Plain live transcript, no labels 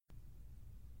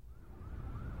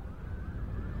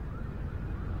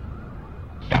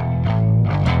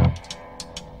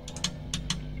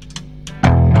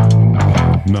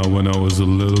Now when I was a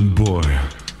little boy,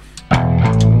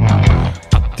 at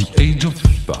the age of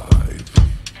 5,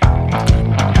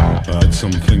 I had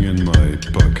something in my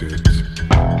pocket,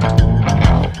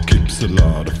 keeps a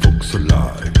lot of folks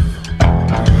alive.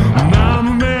 Now I'm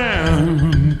a man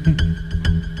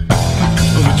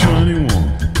of 21.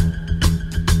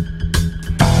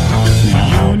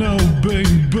 You know,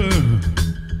 baby,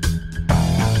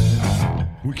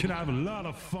 we can have a lot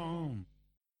of fun.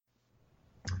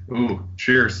 Ooh,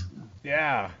 cheers.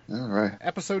 Yeah. All right.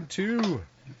 Episode 2.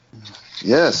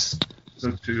 Yes.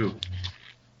 So too.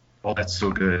 Oh, that's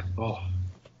so good. Oh.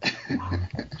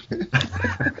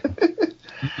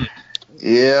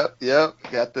 Yep. I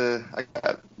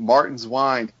got Martin's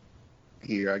wine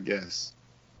here, I guess.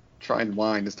 Trying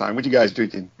wine this time. What you guys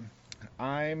drinking?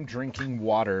 I'm drinking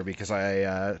water because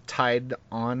I tied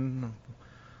on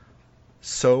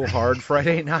so hard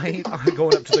Friday night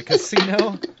going up to the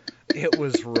casino. It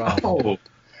was rough. Oh.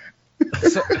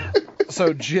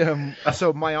 So Jim,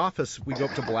 my office, we go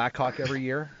up to Blackhawk every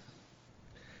year.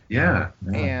 Yeah.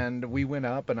 And we went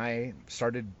up and I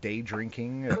started day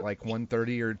drinking at like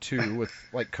 1:30 or 2 with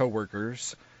like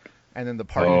coworkers. And then the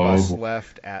party bus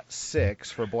left at 6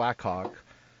 for Blackhawk.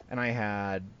 And I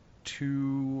had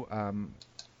 2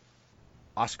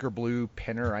 Oscar Blue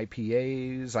Penner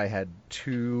IPAs. I had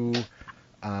 2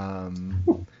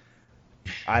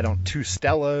 2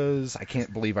 Stellas. I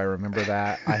can't believe I remember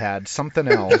that. I had something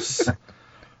else.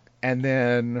 And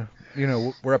then,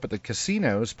 we're up at the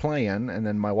casinos playing, and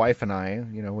then my wife and I,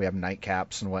 we have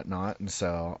nightcaps and whatnot, and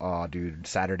so, dude,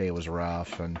 Saturday was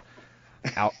rough, and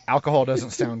alcohol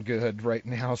doesn't sound good right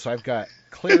now, so I've got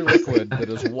clear liquid that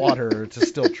is water to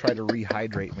still try to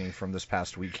rehydrate me from this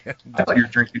past weekend. I thought you were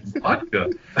drinking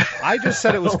vodka. I just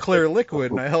said it was clear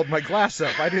liquid, and I held my glass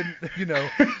up. I didn't,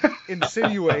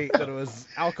 insinuate that it was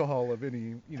alcohol of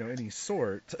any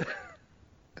sort.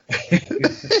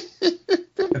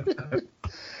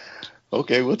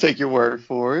 Okay, we'll take your word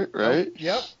for it, right? Oh,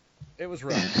 yep. It was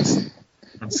rough.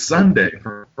 On Sunday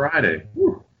for Friday.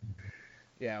 Whew.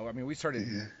 Yeah, I mean, we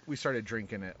started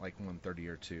drinking at like 1:30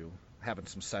 or 2, having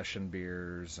some session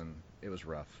beers, and it was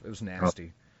rough. It was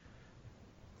nasty.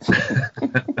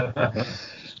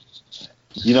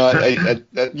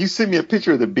 You sent me a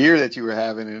picture of the beer that you were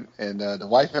having, and the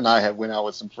wife and I had went out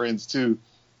with some friends too.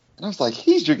 And I was like,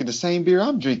 he's drinking the same beer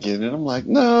I'm drinking. And I'm like,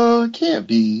 no, it can't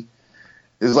be.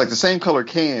 It was like the same color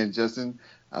can, Justin.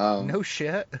 No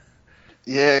shit.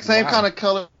 Yeah, same kind of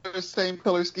color, same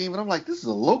color scheme. And I'm like, this is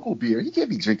a local beer. He can't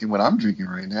be drinking what I'm drinking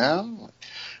right now.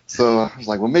 So I was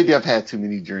like, well, maybe I've had too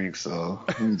many drinks, so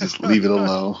let me just leave it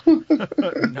alone.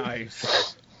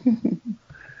 Nice.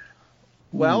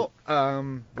 Well,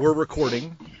 we're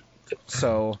recording,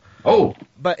 so... Oh!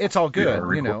 But it's all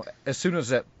good, As soon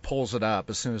as it pulls it up,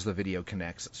 as soon as the video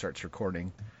connects, it starts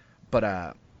recording. But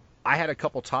I had a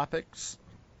couple topics.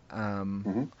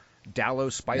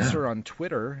 Dallo Spicer on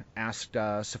Twitter asked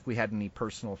us if we had any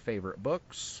personal favorite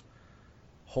books,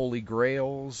 holy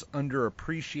grails,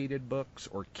 underappreciated books,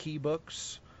 or key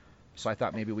books. So I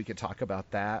thought maybe we could talk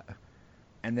about that.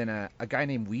 And then a guy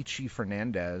named Wichi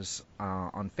Fernandez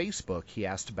on Facebook, he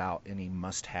asked about any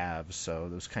must-haves, so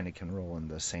those kind of can roll in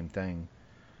the same thing.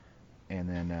 And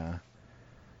then,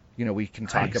 we can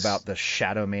talk about the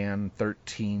Shadowman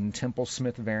 13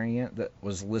 Templesmith variant that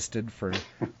was listed for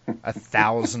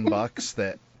 $1,000.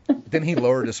 That then he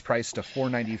lowered his price to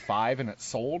 $495 and it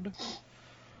sold,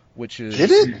 which is... Did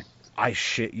it? I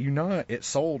shit you not, it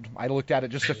sold. I looked at it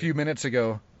just a few minutes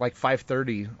ago, like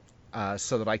 5:30.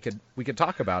 So that we could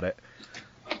talk about it.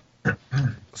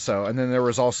 So, and then there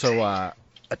was also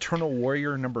Eternal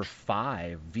Warrior number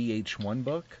 5 VH1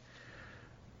 book,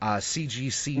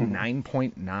 CGC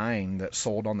 9.9 that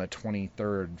sold on the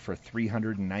 23rd for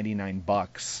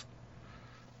 $399.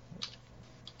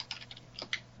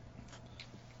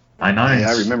 Nice. Yeah,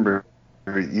 I remember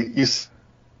you sent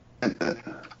that.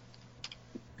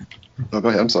 Oh, go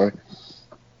ahead. I'm sorry.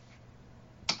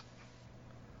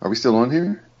 Are we still on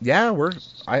here? Yeah,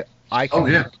 I can. Oh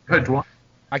yeah, good.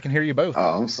 I can hear you both.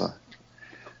 Oh, I'm sorry.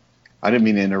 I didn't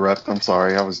mean to interrupt. I'm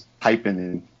sorry. I was typing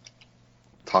and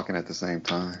talking at the same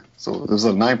time. So it was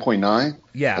a 9.9.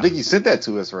 Yeah. I think you sent that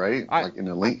to us, right? Like in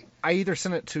the link. I either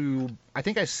sent it to. I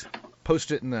think I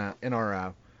posted it in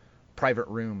our private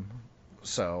room.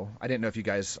 So I didn't know if you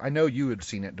guys. I know you had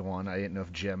seen it, Dewan. I didn't know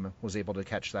if Jim was able to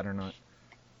catch that or not.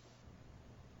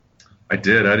 I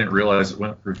did. I didn't realize it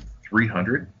went for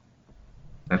 300.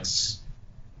 That's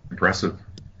impressive.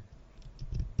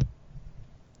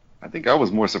 I think I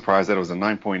was more surprised that it was a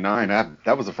 9.9.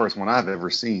 That was the first one I've ever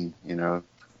seen. I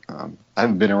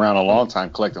haven't been around a long time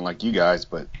collecting like you guys,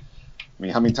 but I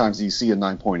mean, how many times do you see a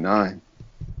 9.9?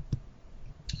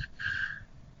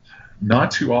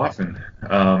 Not too often.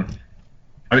 I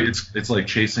mean, it's like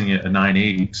chasing a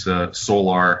 9.8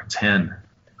 Solar 10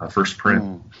 first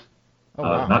print. Oh,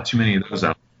 wow. Not too many of those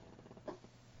out.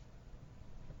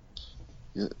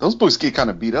 Yeah, those books get kind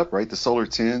of beat up, right? The Solar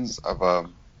 10s of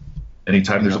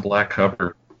Anytime there's a black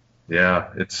cover, yeah,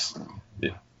 it's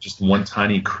just one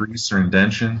tiny crease or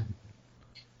indentation.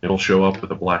 It'll show up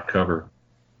with a black cover.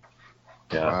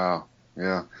 Yeah. Wow.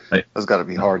 Yeah. I- That's got to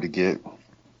be hard to get.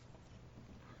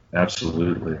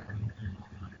 Absolutely.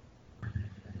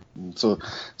 So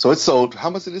it's sold. How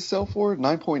much did it sell for?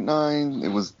 9.9. It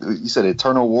was. You said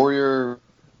Eternal Warrior.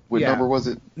 What Yeah. number was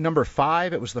it? Number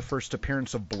 5, it was the first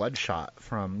appearance of Bloodshot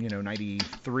from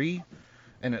 93,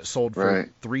 and it sold for Right.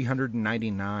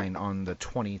 $399 on the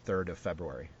 23rd of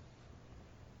February.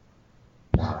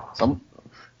 Wow.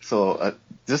 So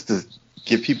just to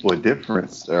give people a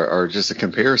difference or just a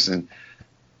comparison,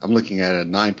 I'm looking at a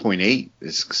 9.8.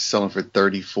 It's selling for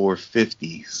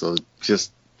 $34.50. So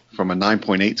just from a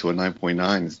 9.8 to a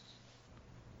 9.9 is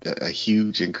a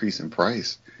huge increase in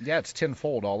price. Yeah, it's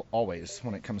tenfold always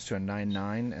when it comes to a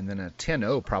 9.9, and then a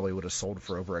 10.0 probably would have sold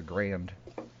for over $1,000.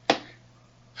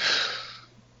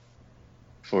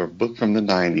 For a book from the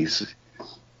 90s.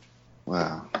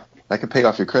 Wow. That could pay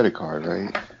off your credit card,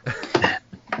 right?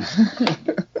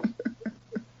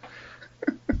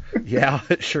 Yeah,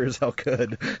 it sure as hell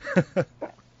could.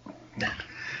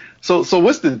 So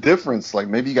what's the difference? Like,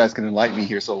 maybe you guys can enlighten me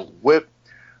here. So what,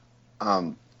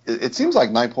 it seems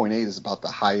like 9.8 is about the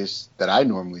highest that I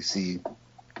normally see.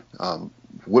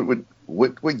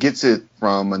 What gets it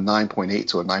from a 9.8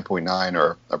 to a 9.9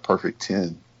 or a perfect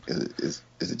 10? Is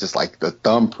it just like the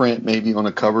thumbprint maybe on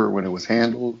the cover when it was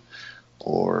handled,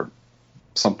 or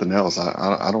something else?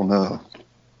 I don't know.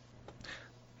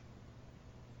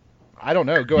 I don't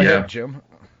know. Go Yeah. ahead, Jim.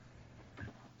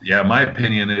 Yeah, my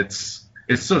opinion, it's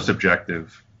so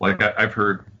subjective. Like I've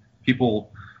heard people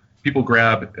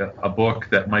grab a book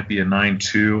that might be a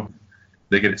 9.2,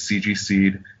 they get it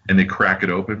CGC'd, and they crack it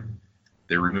open.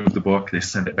 They remove the book, they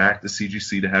send it back to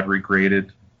CGC to have regraded,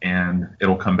 and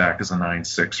it'll come back as a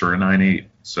 9.6 or a 9.8.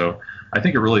 So I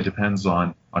think it really depends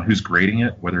on who's grading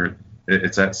it, whether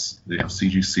it's at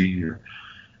CGC or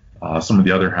some of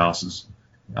the other houses.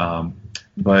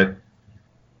 But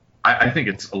I think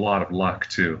it's a lot of luck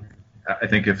too. I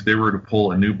think if they were to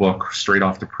pull a new book straight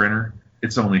off the printer,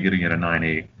 it's only getting it a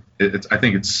 9.8. I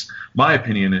think my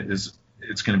opinion is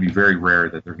it's going to be very rare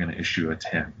that they're going to issue a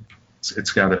 10.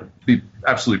 It's got to be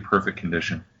absolutely perfect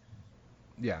condition.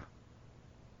 Yeah.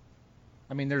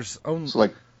 I mean, there's only... So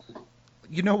like,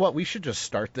 You know what? We should just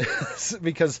start this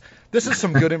because this is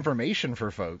some good information for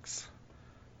folks.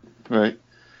 right.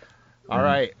 All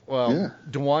right. Well, Yeah.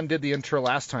 Dewan did the intro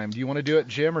last time. Do you want to do it,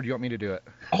 Jim, or do you want me to do it?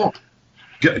 Oh,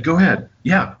 go ahead.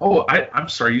 Yeah. Oh, I'm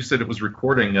sorry. You said it was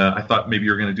recording. I thought maybe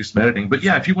you were going to do some editing. But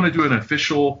yeah, if you want to do an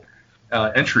official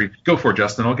entry, go for it,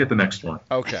 Justin. I'll get the next one.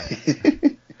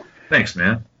 Okay. Thanks,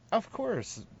 man. Of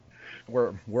course.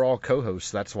 We're all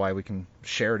co-hosts. That's why we can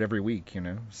share it every week,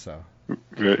 so.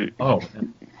 Right. Oh.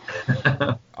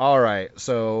 All right.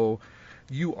 So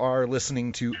you are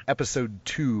listening to episode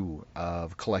 2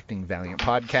 of Collecting Valiant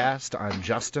Podcast. I'm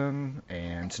Justin,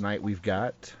 and tonight we've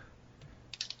got...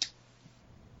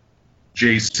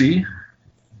 JC.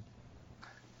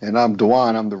 And I'm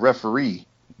Dewan. I'm the referee.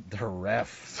 The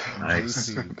ref. Nice.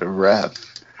 JC. The ref.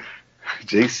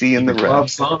 JC and the ref.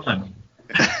 Gloves on.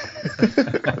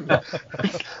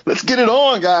 Let's get it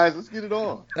on, guys. Let's get it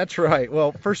on. That's right.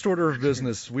 Well, first order of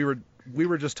business, we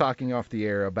were just talking off the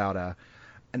air about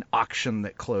an auction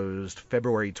that closed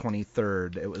February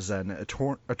 23rd. It was an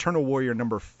Eternal Warrior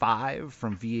number 5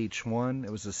 from VH1.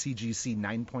 It was a CGC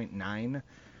 9.9, and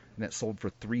it sold for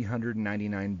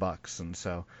 $399. And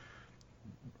so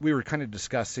we were kind of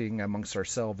discussing amongst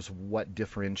ourselves what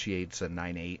differentiates a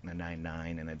 9.8 and a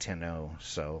 9.9 and a 10.0.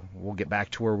 So we'll get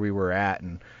back to where we were at,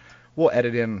 and we'll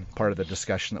edit in part of the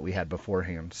discussion that we had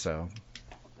beforehand. So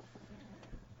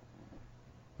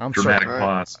I'm Dramatic sorry.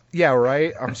 pause. Yeah,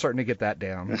 right. I'm starting to get that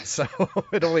down. So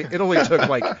it only took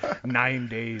like 9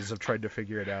 days of trying to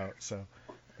figure it out. So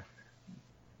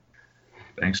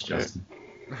Thanks, Justin.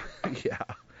 yeah.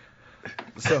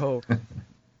 So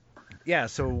yeah.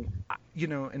 So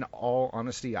in all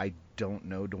honesty, I don't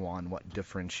know, Dewan, what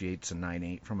differentiates a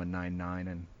 9.8 from a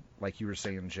 9.9. And like you were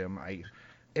saying, Jim,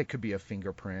 it could be a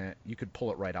fingerprint. You could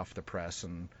pull it right off the press,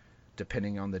 and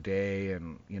depending on the day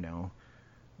and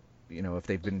if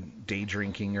they've been day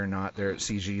drinking or not, they're at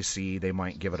CGC, they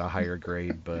might give it a higher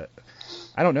grade. But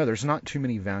I don't know. There's not too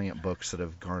many Valiant books that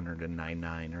have garnered a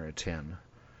 9.9 or a 10.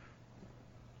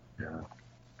 Yeah.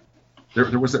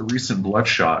 There was that recent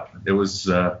Bloodshot. It was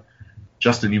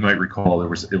Justin, you might recall it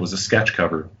was a sketch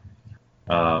cover,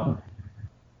 and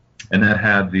that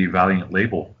had the Valiant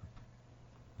label,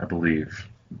 I believe.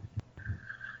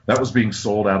 That was being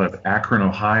sold out of Akron,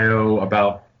 Ohio,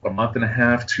 about a month and a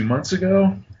half, 2 months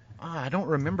ago. I don't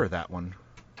remember that one.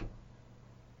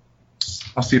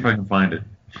 I'll see if I can find it.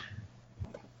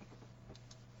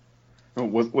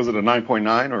 Was it a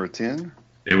 9.9 or a 10?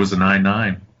 It was a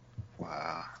 9.9.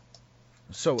 Wow.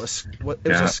 So it was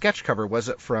a sketch cover. Was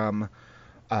it from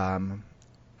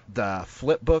the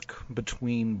flip book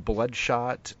between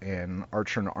Bloodshot and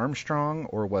Archer and Armstrong,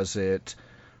 or was it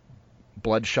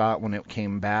Bloodshot when it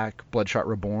came back, Bloodshot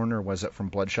Reborn, or was it from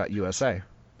Bloodshot USA?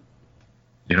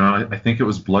 You know, I think it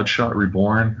was Bloodshot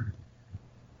Reborn,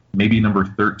 maybe number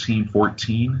 13,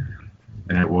 14,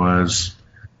 and it was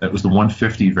the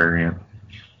 150 variant.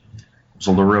 It was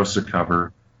a La Rosa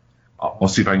cover. I'll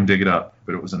see if I can dig it up,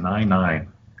 but it was a 9.9.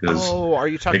 Oh, are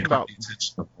you talking about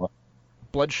blood.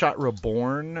 Bloodshot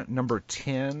Reborn, number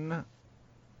 10?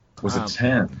 Was it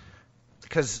 10?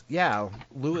 Because, yeah,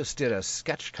 Lewis did a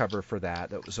sketch cover for that.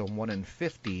 That was a 1 in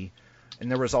 50.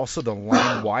 And there was also the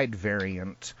line-wide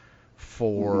variant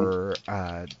for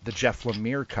the Jeff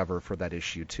Lemire cover for that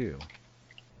issue, too.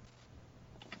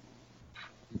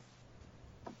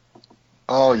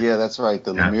 Oh, yeah, that's right.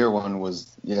 The Lemire one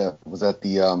was that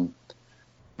the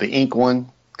ink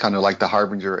one, kind of like the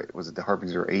Harbinger, was it the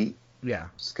Harbinger 8? Yeah.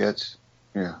 Sketch?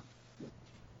 Yeah.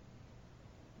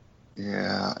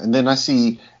 Yeah, and then I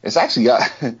see it's actually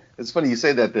got. It's funny you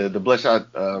say that the Bloodshot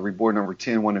Reborn number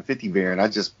 10 1 in 50 variant. I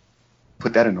just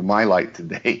put that into my light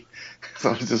today, so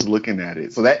I was just looking at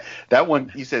it. So that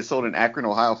one you said sold in Akron,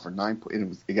 Ohio for 9.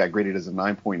 It got graded as a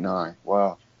 9.9.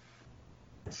 Wow.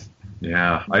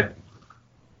 Yeah,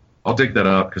 I'll dig that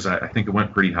up because I think it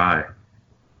went pretty high.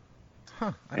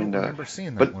 Huh? I don't remember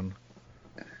seeing that one.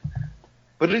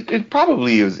 But it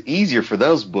probably is easier for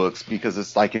those books because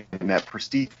it's like in that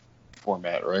prestige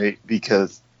format, right?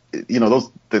 Because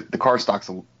the cardstock's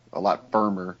a lot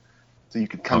firmer, so you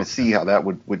could kind of see how that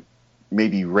would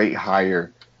maybe rate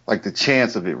higher. Like the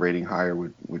chance of it rating higher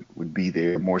would be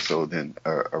there more so than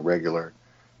a regular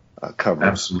cover.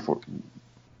 Absolutely.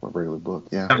 For a regular book.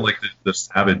 Yeah. Kind of like the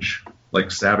Savage, like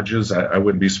Savages. I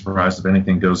wouldn't be surprised if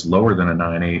anything goes lower than a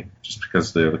 9.8, just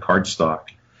because the cardstock,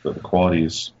 the quality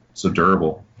is so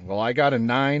durable. Well, I got a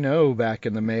 9.0 back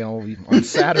in the mail on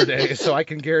Saturday, so I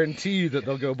can guarantee you that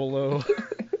they'll go below.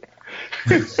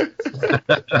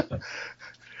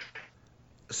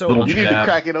 So you need to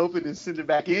crack it open and send it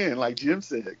back in, like Jim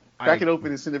said. Crack it open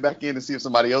and send it back in and see if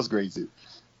somebody else grades it.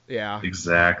 Yeah.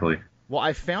 Exactly. Well,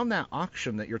 I found that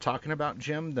auction that you're talking about,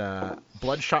 Jim, the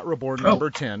Bloodshot Reborn number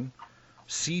 10,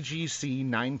 CGC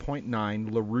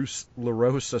 9.9 La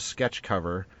Rosa sketch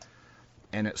cover,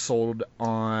 and it sold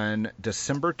on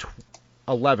December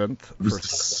 11th.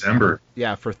 December.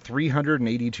 Yeah, for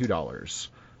 $382.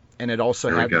 And it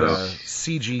also had the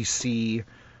CGC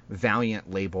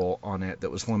Valiant label on it that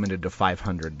was limited to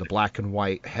 500, the black and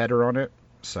white header on it.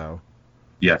 So.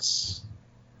 Yes.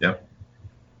 Yep.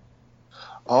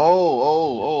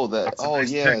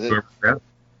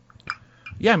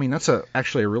 Yeah, I mean, that's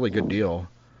actually a really good deal.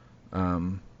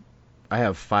 I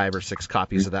have 5 or 6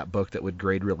 copies of that book that would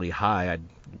grade really high. I'd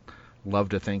love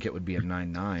to think it would be a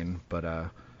 9.9,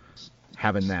 but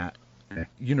having that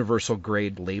universal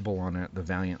grade label on it, the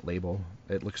Valiant label,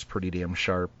 it looks pretty damn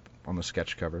sharp on the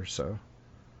sketch cover. So,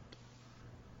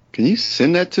 can you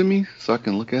send that to me so I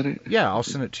can look at it? Yeah, I'll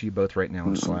send it to you both right now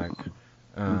in Slack.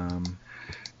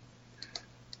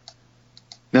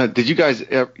 Now, did you guys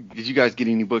get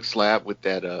any books slabbed with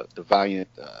that the Valiant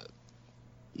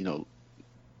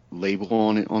label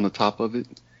on it on the top of it?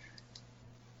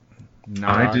 No,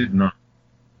 I did not.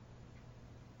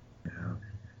 Yeah.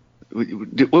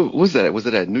 What was that? Was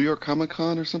it at New York Comic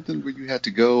Con or something where you had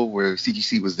to go where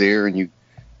CGC was there and you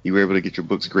were able to get your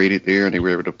books graded there and they were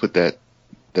able to put that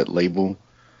label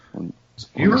on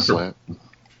the slab?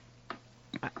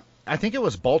 I think it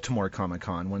was Baltimore Comic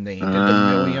Con when they did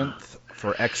the millionth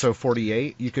for Exo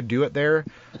 48. You could do it there,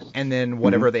 and then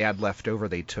whatever they had left over,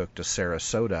 they took to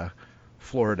Sarasota,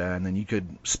 Florida, and then you could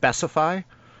specify.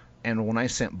 And when I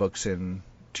sent books in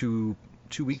two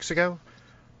weeks ago,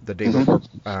 the day before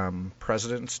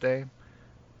President's Day,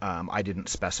 I didn't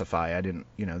specify. I didn't,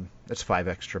 that's $5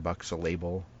 extra a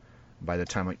label. By the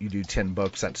time you do 10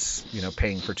 books, that's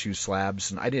paying for 2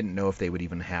 slabs, and I didn't know if they would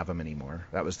even have them anymore.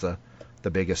 That was the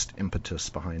biggest impetus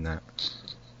behind that.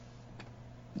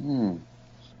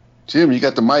 Jim, you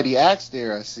got the mighty axe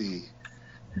there, I see.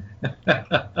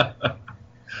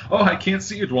 Oh, I can't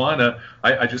see you, Dwan.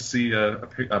 I just see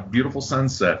a beautiful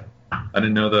sunset. I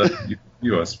didn't know that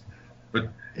you us, but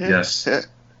yes.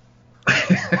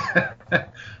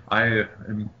 I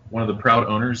am one of the proud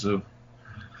owners of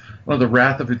one of the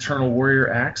Wrath of Eternal Warrior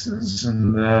axes,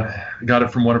 and got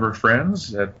it from one of her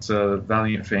friends at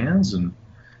Valiant Fans. And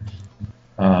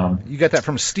You got that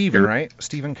from Steven, right?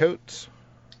 Steven Coates?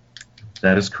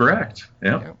 that is correct.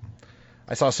 Yeah. Yep.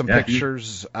 I saw some Yeah,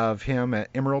 pictures of him at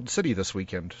Emerald City this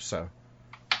weekend. So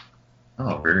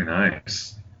Oh, very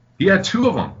nice. He had 2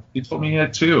 of them. He told me he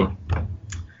had 2.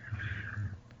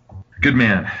 Good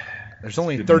man. there's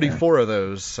only Good 34 of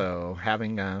those, so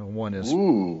having one is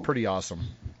Ooh. pretty awesome.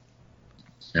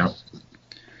 Yeah.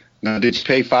 Now, did you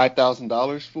pay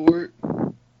 $5,000 for it?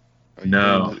 Are you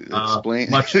No, going to explain?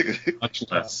 much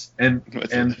less. And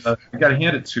I got to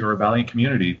hand it to our Valiant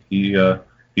community. He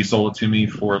sold it to me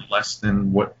for less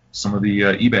than what some of the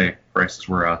eBay prices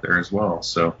were out there as well.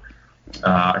 So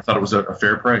I thought it was a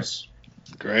fair price.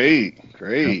 Great.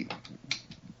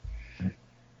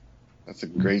 That's a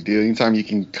great deal. Anytime you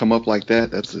can come up like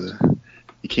that,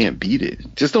 you can't beat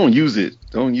it. Just don't use it.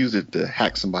 Don't use it to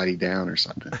hack somebody down or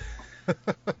something.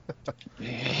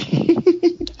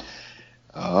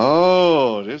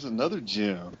 Oh, there's another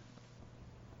gem.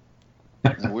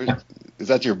 Is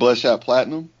that your Bloodshot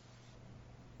Platinum?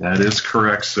 That is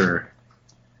correct, sir.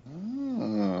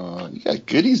 Oh, you got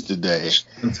goodies today.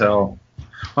 You can tell.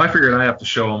 Well, I figured I have to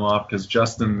show him off because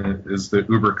Justin is the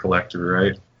Uber collector,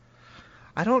 right?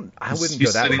 I wouldn't He's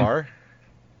go that sitting- far.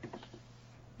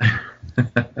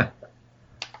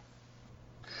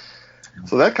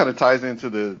 So that kind of ties into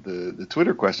the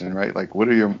Twitter question, right? Like, what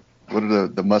are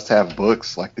the must-have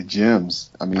books, like the gems?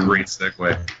 I mean, Great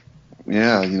segue.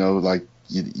 yeah, like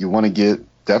you want to get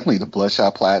definitely the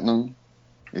Bloodshot Platinum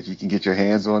if you can get your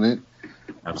hands on it.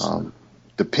 Absolutely.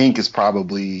 The pink is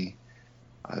probably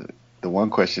the one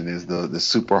question is the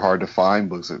super hard to find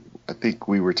books. I think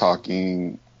we were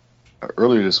talking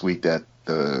earlier this week that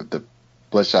the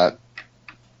Bloodshot,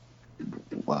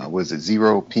 was it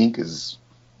Zero Pink,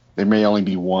 there may only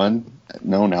be one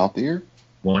known out there.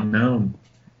 One known.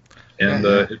 And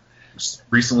Yeah. it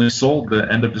recently sold the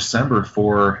end of December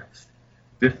for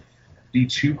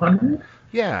 $5,200.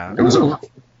 Yeah. It was over.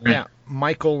 Yeah.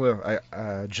 Michael,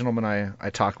 a gentleman I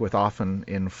talk with often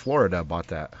in Florida, bought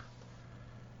that.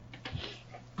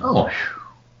 Oh.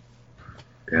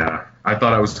 Yeah. I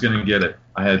thought I was going to get it.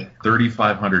 I had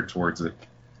 $3,500 towards it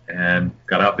and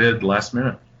got outbid last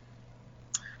minute.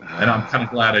 And I'm kind of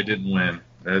glad I didn't win.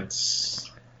 That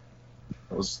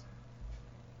was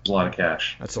a lot of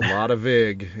cash. That's a lot of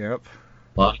VIG. Yep.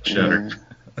 A lot of cheddar.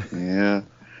 Yeah.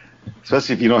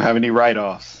 Especially if you don't have any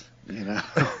write-offs,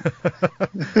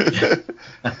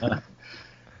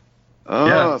 Oh,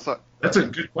 Yeah. so That's a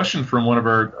good question from one of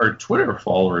our Twitter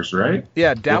followers, right?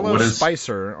 Yeah, Dallas what is-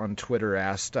 Spicer on Twitter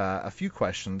asked a few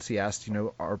questions. He asked,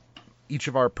 each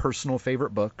of our personal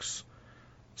favorite books.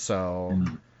 So,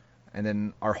 and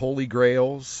then our holy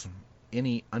grails,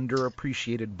 any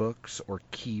underappreciated books or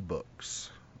key books.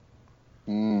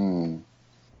 Wow.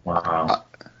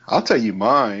 I'll tell you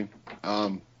mine.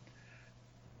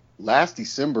 Last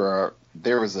December,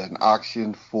 there was an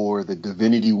auction for the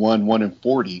Divinity 1 in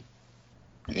 40,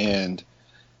 and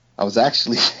I was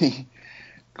actually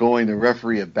going to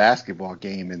referee a basketball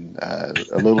game in a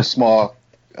little small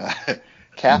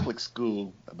Catholic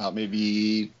school about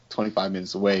maybe 25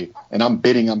 minutes away, and I'm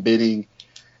bidding,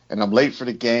 and I'm late for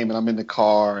the game, and I'm in the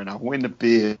car, and I win the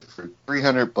bid for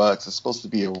 $300. It's supposed to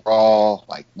be a raw,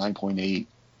 like 9.8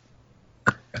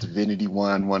 Divinity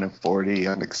 1 in 40.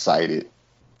 I'm excited.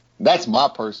 That's my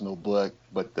personal book,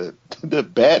 but the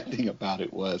bad thing about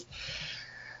it was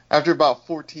after about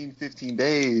 14, 15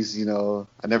 days, I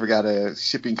never got a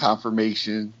shipping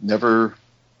confirmation, never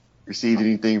received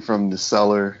anything from the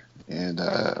seller, and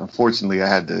unfortunately I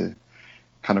had to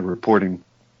kind of report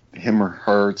him or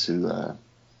her to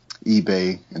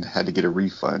eBay and had to get a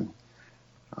refund,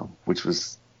 which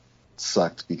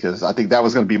sucked because I think that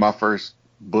was going to be my first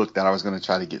book that I was going to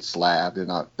try to get slabbed,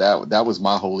 and that was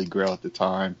my holy grail at the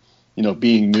time.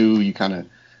 Being new, you kind of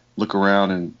look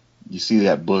around and you see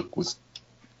that book was,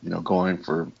 going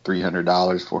for $300,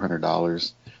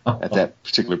 $400 at that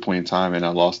particular point in time, and I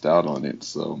lost out on it.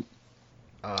 So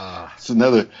it's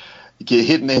another, you get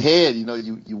hit in the head.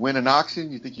 You win an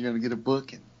auction, you think you're going to get a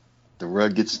book, and the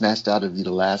rug gets snatched out of you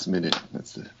the last minute.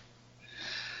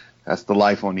 That's the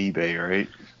life on eBay, right?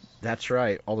 That's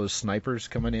right. All those snipers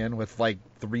coming in with like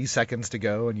 3 seconds to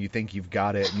go, and you think you've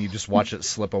got it, and you just watch it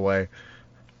slip away.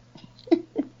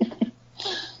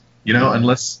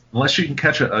 Unless you can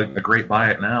catch a great buy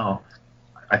it now,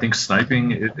 I think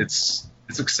sniping it's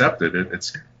accepted.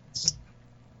 It's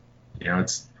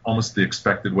almost the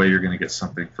expected way you're going to get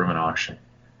something from an auction.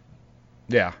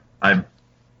 Yeah. I'm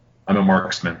a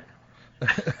marksman.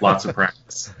 lots of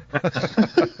practice.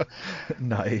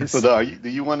 Nice. So do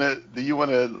you want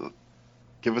to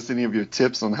give us any of your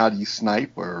tips on how do you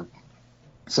snipe or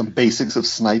some basics of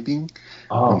sniping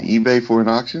on eBay for an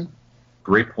auction?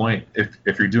 Great point.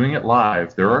 If you're doing it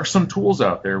live, there are some tools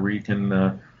out there where you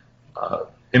can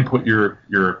input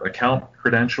your account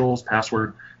credentials,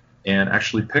 password, and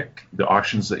actually pick the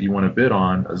auctions that you want to bid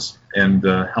on and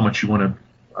how much you want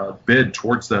to bid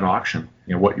towards that auction.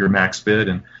 You know, what your max bid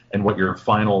and what your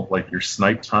final, like your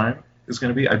snipe time is going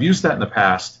to be. I've used that in the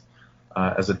past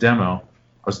as a demo.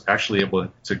 I was actually able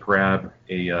to grab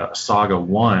a Saga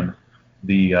 1,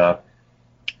 the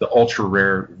ultra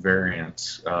rare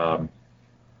variant.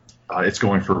 It's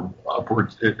going for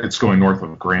upwards. It's going north of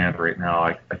 $1,000 right now.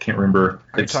 I can't remember.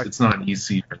 It's not an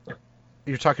EC.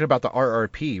 You're talking about the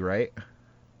RRP, right?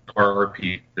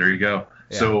 RRP. There you go.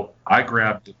 Yeah. So I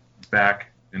grabbed it back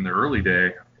in the early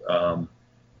day for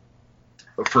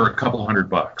a couple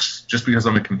 $100 just because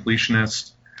I'm a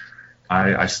completionist.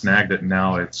 I snagged it. And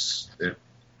now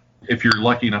if you're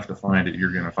lucky enough to find it,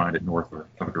 you're going to find it north of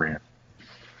 $1,000.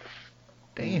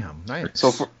 Damn, nice.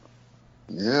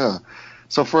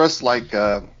 So for us, like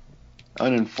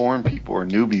uninformed people or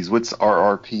newbies, what's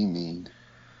RRP mean?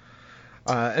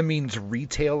 It means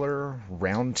retailer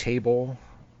roundtable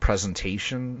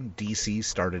presentation. DC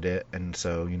started it, and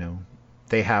so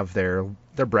they have their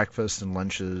breakfast and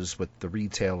lunches with the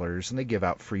retailers, and they give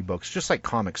out free books, just like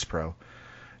Comics Pro.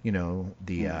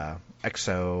 The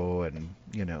XO and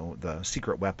the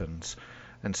Secret Weapons,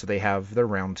 and so they have their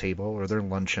roundtable or their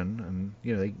luncheon,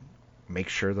 and they make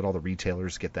sure that all the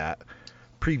retailers get that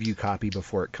preview copy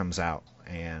before it comes out,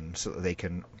 and so that they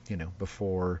can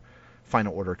before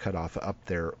final order cutoff up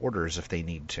their orders if they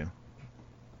need to.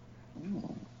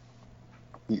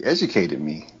 You educated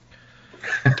me.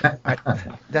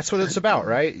 That's what it's about,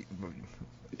 right?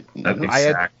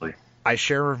 Exactly. I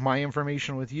share my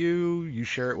information with you, you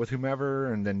share it with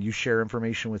whomever, and then you share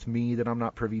information with me that I'm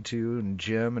not privy to, and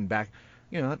Jim, and back.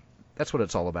 That's what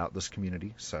it's all about, this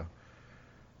community. So.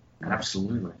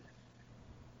 Absolutely.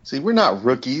 See, we're not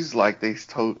rookies like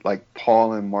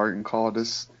Paul and Martin called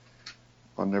us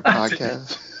on their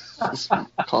podcast.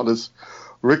 Called us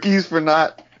rookies for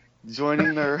not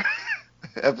joining their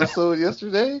episode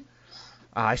yesterday.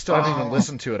 I still haven't even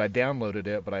listened to it. I downloaded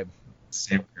it, but I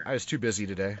was too busy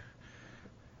today.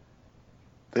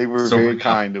 They were very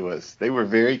kind to us.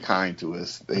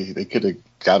 They could have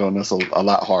got on us a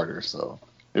lot harder, so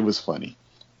it was funny.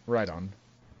 Right on.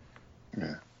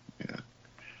 Yeah.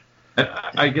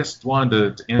 I guess, Dwan,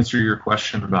 to answer your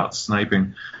question about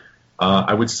sniping,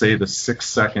 I would say the 6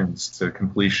 seconds to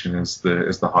completion is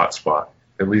the hot spot.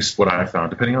 At least what I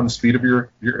found, depending on the speed of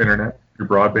your internet, your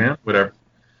broadband, whatever.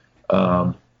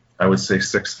 I would say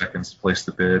 6 seconds to place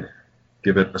the bid.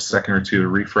 Give it a second or two to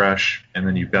refresh, and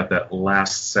then you've got that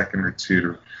last second or two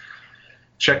to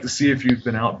check to see if you've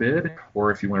been outbid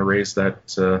or if you want to raise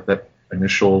that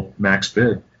initial max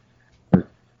bid.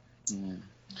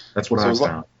 That's what I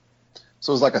found.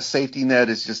 So it's like a safety net.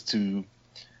 It's just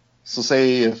so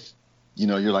say if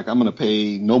you're like, I'm going to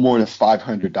pay no more than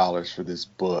 $500 for this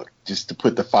book, just to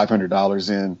put the $500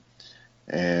 in,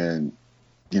 and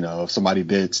if somebody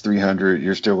bids $300,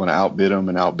 you're still going to outbid them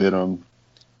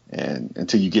and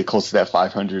until you get close to that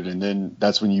 500, and then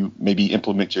that's when you maybe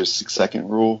implement your 6 second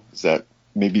rule. Is that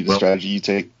maybe the strategy you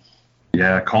take?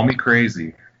 Yeah, call me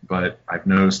crazy, but I've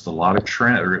noticed a lot of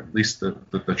trend, or at least the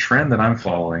trend that I'm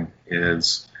following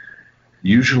is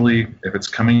usually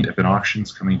if an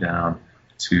auction's coming down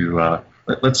to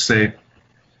let's say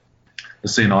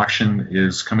an auction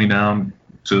is coming down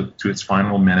to its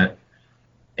final minute,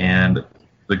 and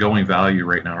the going value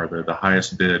right now, or the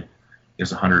highest bid,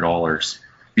 is $100.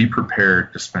 Be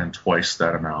prepared to spend twice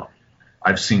that amount.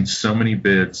 I've seen so many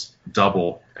bids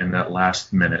double in that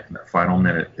last minute, in that final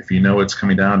minute. If you know it's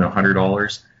coming down to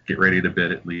 $100, get ready to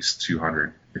bid at least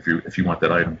 $200 if you want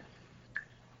that item.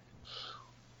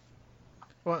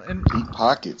 Well, and deep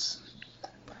pockets.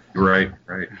 Right.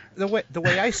 The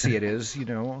way I see it is,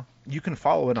 you can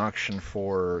follow an auction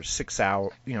for 6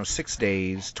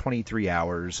 days, 23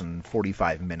 hours, and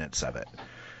 45 minutes of it.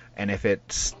 And if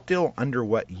it's still under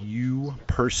what you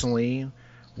personally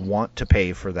want to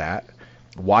pay for that,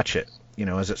 watch it.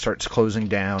 As it starts closing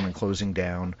down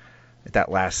at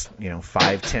that last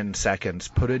 5-10 seconds,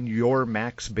 put in your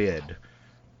max bid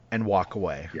and walk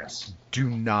away. Yes. Do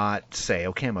not say,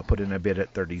 okay, I'm going to put in a bid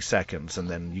at 30 seconds, and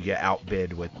then you get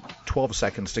outbid with 12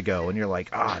 seconds to go, and you're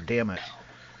like, damn it.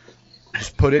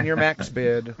 Just put in your max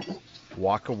bid,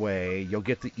 walk away. You'll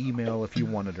get the email if you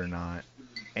want it or not.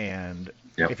 And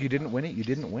if you didn't win it, you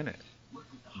didn't win it.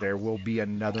 There will be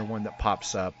another one that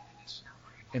pops up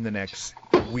in the next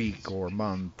week or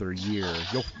month or year,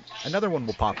 another one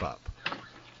will pop up.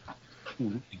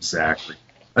 Exactly.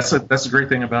 That's a great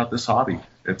thing about this hobby.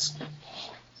 It's,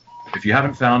 if you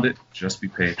haven't found it, just be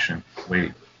patient.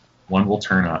 Wait, one will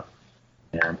turn up.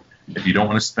 And if you don't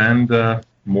want to spend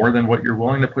more than what you're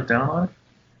willing to put down on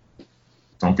it,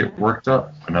 don't get worked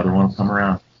up. Another one will come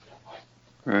around.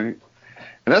 Right.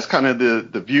 And that's kind of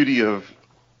the beauty of,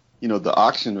 the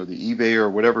auction or the eBay or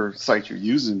whatever site you're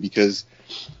using, because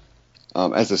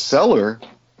as a seller,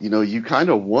 you kind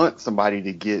of want somebody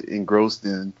to get engrossed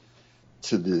in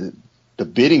to the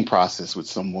bidding process with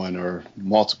someone or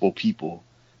multiple people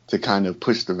to kind of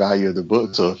push the value of the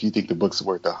book. So if you think the book's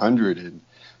worth 100 and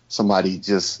somebody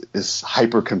just is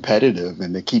hyper competitive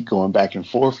and they keep going back and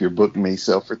forth, your book may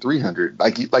sell for 300.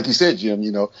 Like you said, Jim,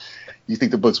 you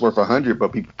think the book's worth 100,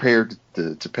 but be prepared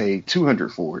to pay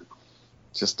 200 for it,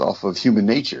 just off of human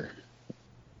nature.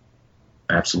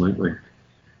 Absolutely.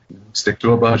 Stick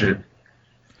to a budget,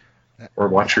 or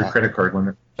watch your credit card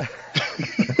limit.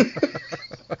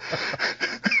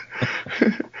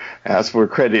 Ask for a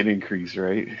credit increase,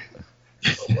 right?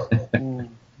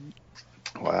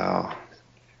 Wow.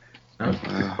 That's a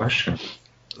good question.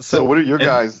 So what are your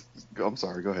guys? I'm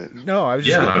sorry. Go ahead. No, I was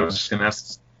just I was just gonna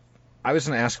ask. I was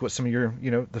going to ask what some of your,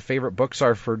 the favorite books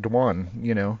are for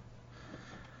Dwan,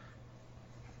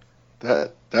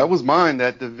 That was mine.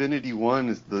 That Divinity 1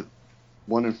 is the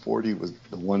 1 in 40 was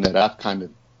the one that I've kind of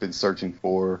been searching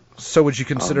for. So would you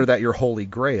consider that your holy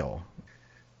grail?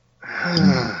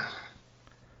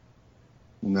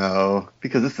 No,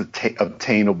 because it's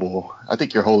obtainable. I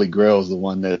think your holy grail is the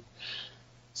one that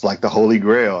it's like the holy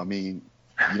grail. I mean,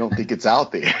 you don't think it's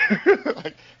out there.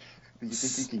 Do you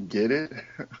think you can get it?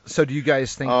 So do you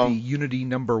guys think the Unity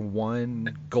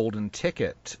 #1 golden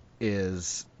ticket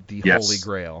is the holy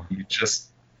grail? You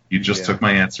just took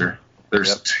my answer.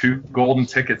 There's 2 golden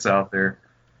tickets out there.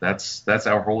 That's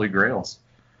our holy grails.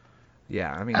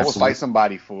 Yeah, I mean, I would fight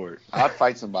somebody for it. I'd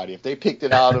fight somebody if they picked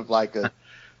it out of like a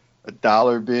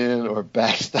dollar bin or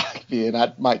backstock bin.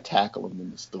 I might tackle them in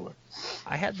the store.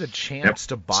 I had the chance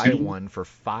to buy one for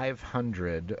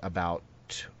 $500 about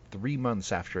 3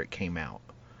 months after it came out,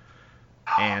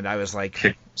 and I was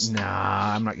like,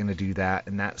 nah, I'm not going to do that.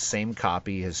 And that same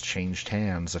copy has changed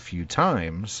hands a few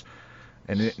times,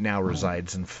 and it now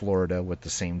resides in Florida with the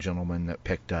same gentleman that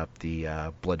picked up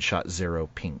the Bloodshot Zero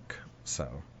Pink.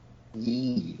 So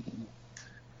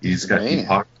he's got deep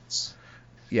pockets.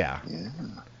 Yeah.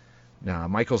 No,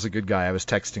 Michael's a good guy. I was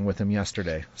texting with him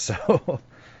yesterday. So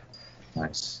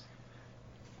nice.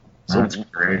 That's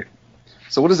great.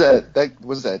 So what is that?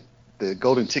 What is that? The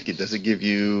golden ticket, does it give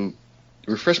you?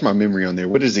 Refresh my memory on there.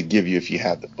 What does it give you if you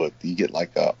have the book? Do you get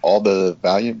like all the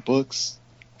Valiant books,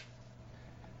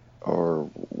 or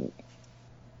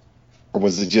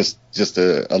was it just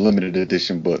a limited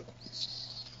edition book?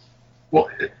 Well,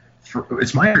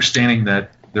 it's my understanding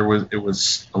that it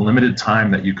was a limited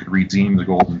time that you could redeem the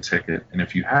golden ticket, and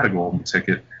if you had a golden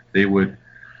ticket, they would.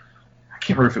 I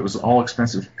can't remember if it was all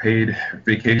expensive paid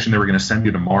vacation they were going to send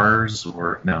you to Mars,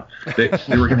 or no, they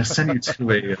were going to send you to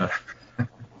it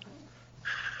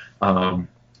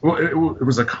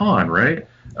was a con, right?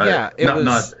 Yeah,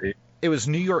 it was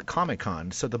New York Comic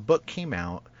Con. So the book came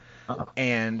out,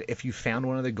 and if you found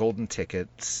one of the golden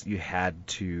tickets, you had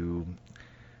to,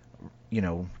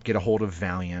 get a hold of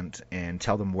Valiant and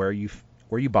tell them where you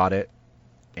bought it,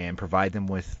 and provide them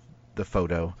with the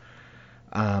photo.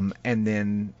 And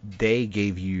then they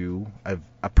gave you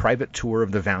a private tour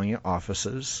of the Valiant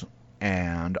offices,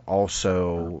 and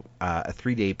also a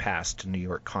 3-day pass to New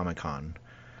York Comic Con.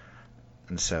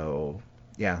 And so,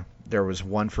 yeah, there was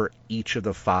one for each of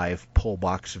the 5 pull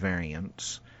box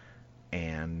variants,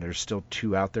 and there's still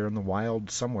 2 out there in the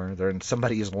wild somewhere. They're in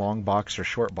somebody's long box or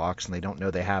short box, and they don't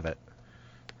know they have it.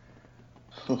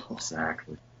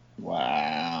 Exactly.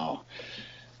 Wow.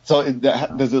 So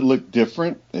does it look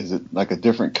different? Is it like a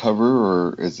different cover,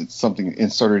 or is it something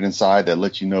inserted inside that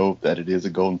lets you know that it is a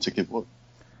golden ticket book?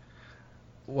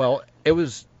 Well, it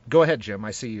was... Go ahead, Jim.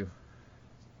 I see you.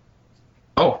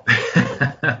 Oh.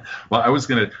 Well,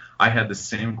 I had the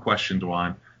same question,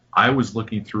 Dwan. I was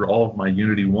looking through all of my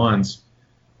Unity 1s,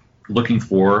 looking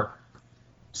for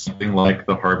something like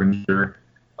the Harbinger,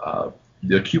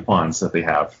 the coupons that they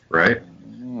have, right?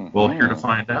 Well, here to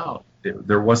find out,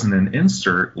 there wasn't an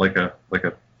insert like a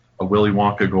Willy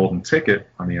Wonka golden ticket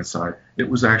on the inside. It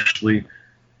was actually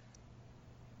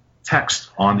text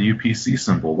on the UPC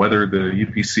symbol, whether the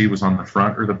UPC was on the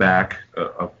front or the back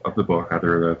of the book,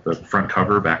 either the front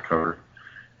cover or back cover.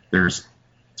 There's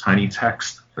tiny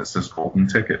text that says golden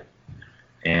ticket.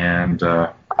 And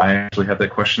I actually had that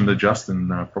question to Justin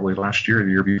probably last year or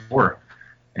the year before.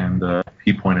 and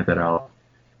he pointed that out.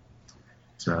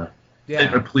 So,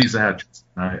 Yeah. please add.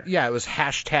 Yeah, it was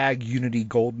hashtag Unity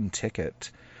Golden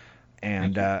Ticket.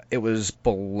 And it was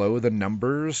below the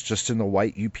numbers, just in the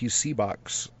white UPC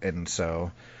box. And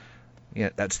so, yeah,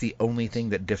 that's the only thing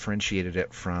that differentiated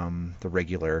it from the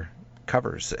regular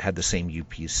covers. It had the same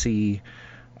UPC,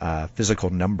 physical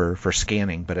number for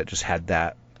scanning, but it just had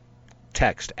that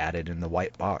text added in the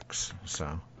white box.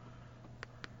 So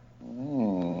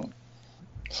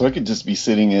it could just be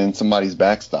sitting in somebody's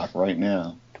backstock right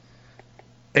now.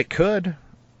 it could.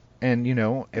 And,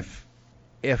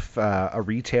 if a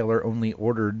retailer only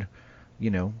ordered,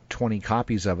 20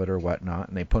 copies of it or whatnot,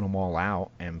 and they put them all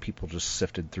out, and people just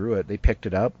sifted through it, they picked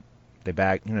it up, they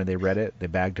bagged, they read it, they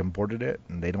bagged and boarded it,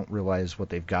 and they don't realize what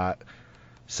they've got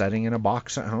sitting in a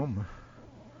box at home.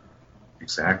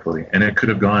 Exactly, and it could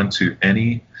have gone to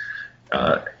anyone.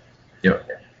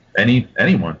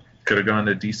 Could have gone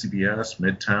to DCBS,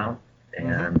 Midtown,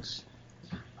 and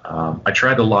I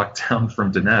tried to lock down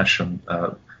from Dinesh, and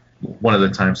one of the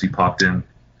times he popped in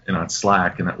on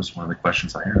Slack, and that was one of the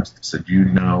questions I asked. I said,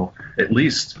 at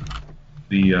least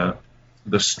the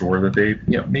store that they,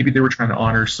 maybe they were trying to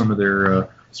honor some of their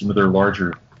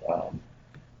larger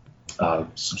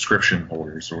subscription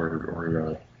holders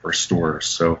or stores.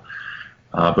 So,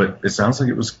 but it sounds like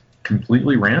it was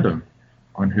completely random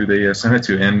on who they sent it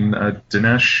to. And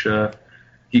Dinesh,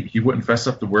 he wouldn't fess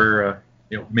up to where.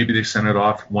 Maybe they sent it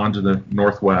off one to the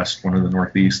northwest, one to the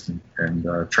northeast,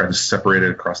 and try to separate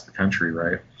it across the country,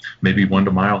 right? Maybe one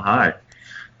to Mile High.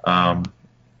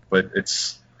 But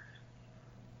it's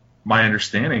my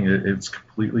understanding it's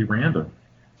completely random.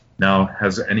 Now,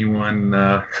 has anyone,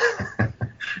 and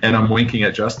I'm winking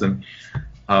at Justin,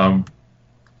 does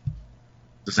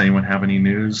anyone have any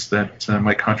news that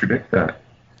might contradict that?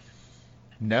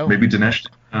 No. Maybe Dinesh.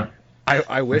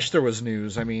 I wish there was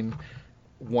news. I mean,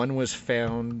 one was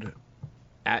found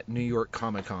at New York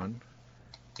Comic Con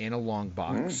in a long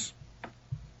box.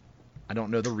 I don't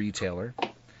know the retailer.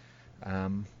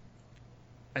 And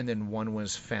then one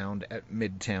was found at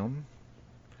Midtown.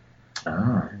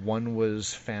 One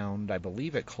was found, I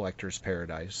believe, at Collector's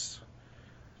Paradise.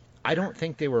 I don't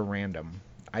think they were random.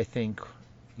 I think,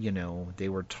 they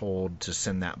were told to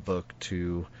send that book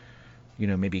to,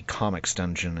 maybe Comics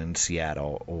Dungeon in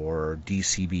Seattle, or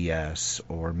DCBS,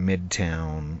 or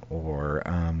Midtown, or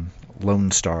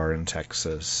Lone Star in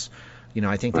Texas.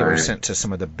 I think they were sent to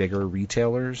some of the bigger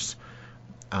retailers.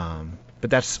 But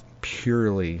that's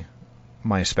purely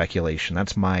my speculation.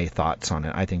 That's my thoughts on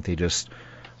it. I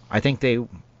think they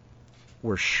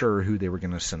were sure who they were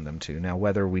going to send them to. Now,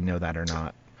 whether we know that or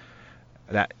not,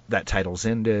 that title's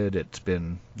ended. It's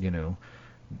been,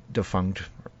 defunct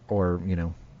or,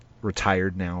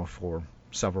 retired now for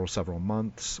several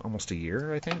months, almost a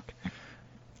year, I think.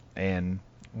 And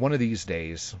one of these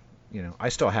days, I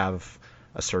still have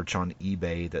a search on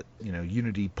eBay that,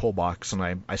 Unity pull box,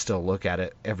 and I still look at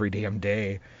it every damn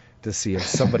day to see if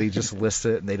somebody just lists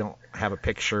it and they don't have a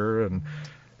picture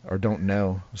or don't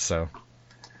know. So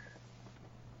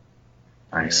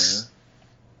nice.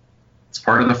 It's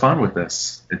part of the fun with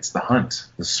this. It's the hunt,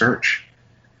 the search.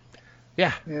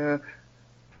 Yeah.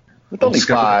 With only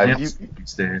 5 these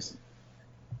days.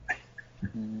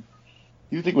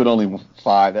 You think with only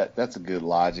 5, that's a good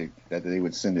logic that they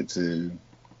would send it to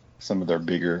some of their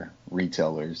bigger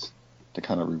retailers to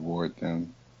kind of reward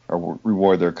them or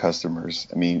reward their customers.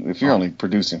 I mean, if you're only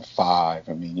producing 5,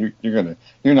 I mean,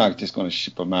 you're not just going to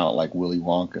ship them out like Willy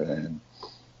Wonka, and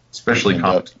especially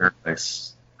Comics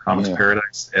Paradise.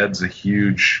 Paradise. Ed's a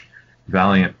huge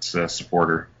Valiant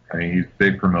supporter. I mean, he's a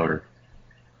big promoter.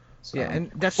 So, yeah, and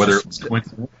that's whether just, it's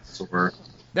coincidence or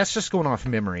that's just going off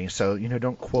memory, so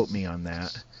don't quote me on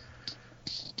that.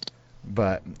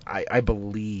 But I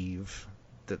believe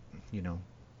that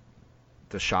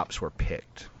the shops were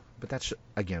picked. But that's,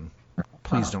 again,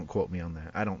 please don't quote me on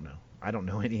that. I don't know. I don't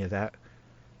know any of that.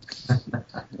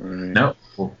 No,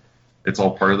 well, it's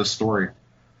all part of the story.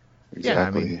 Exactly. Yeah, I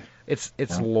mean,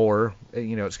 it's lore.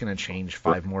 It's going to change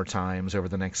 5 more times over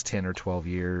the next 10 or 12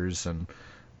 years, and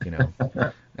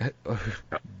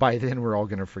by then we're all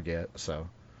going to forget. So,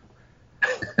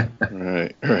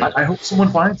 right. I hope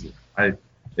someone finds it.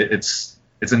 It's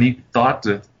a neat thought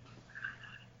to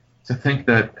think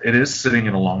that it is sitting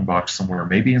in a long box somewhere,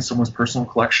 maybe in someone's personal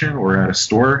collection or at a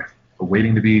store,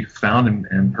 waiting to be found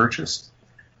and purchased.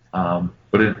 But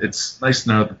it's nice to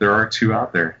know that there are 2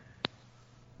 out there.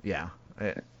 Yeah,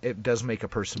 it does make a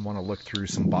person want to look through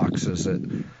some boxes at,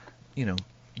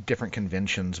 different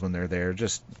conventions when they're there.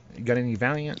 Just, you got any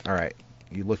Valiant? All right.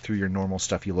 You look through your normal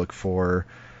stuff you look for,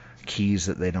 keys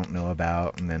that they don't know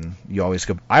about, and then I always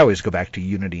go back to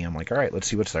Unity. I'm like, all right, let's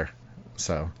see what's there.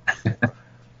 So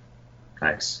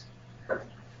Nice.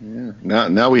 Yeah.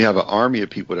 Now we have an army of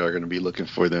people that are going to be looking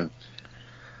for them.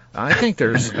 I think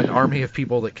there's an army of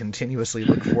people that continuously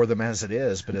look for them as it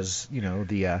is, but as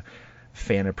the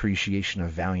fan appreciation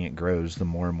of Valiant grows, the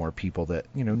more and more people that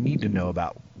need to know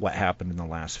about what happened in the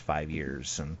last 5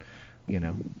 years, and you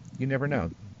never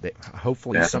know.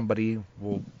 Hopefully somebody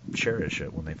will cherish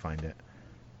it when they find it.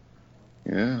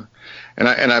 Yeah, and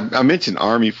I mentioned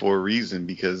Army for a reason,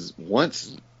 because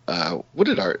once what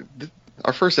did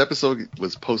our first episode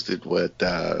was posted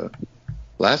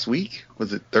last week?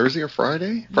 Was it Thursday or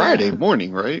Friday? Friday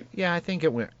morning, right? Yeah, I think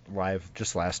it went live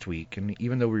just last week, and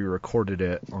even though we recorded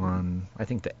it on I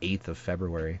think the 8th of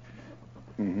February.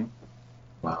 Mm-hmm.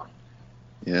 Wow.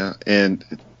 Yeah, and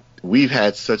we've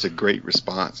had such a great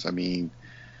response. I mean,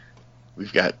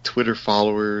 we've got Twitter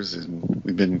followers, and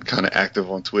we've been kind of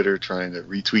active on Twitter trying to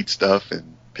retweet stuff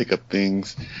and pick up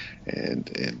things,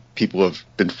 and people have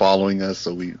been following us,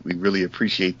 so we really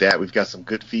appreciate that. We've got some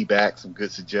good feedback, some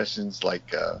good suggestions,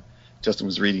 like Justin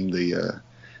was reading the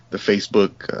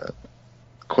Facebook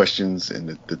questions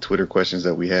and the Twitter questions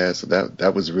that we had, so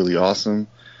that was really awesome.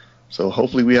 So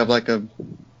hopefully we have like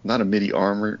not a MIDI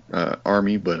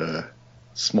army, but a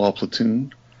small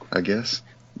platoon, I guess,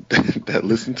 that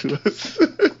listen to us.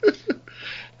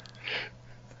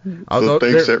 Although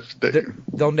so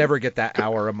they'll never get that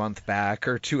hour a month back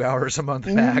or 2 hours a month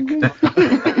back.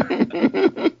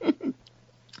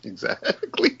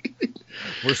 Exactly.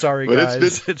 We're sorry, but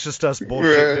guys. It's just us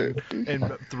bullshitting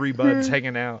and three buds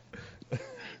hanging out.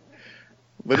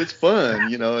 But it's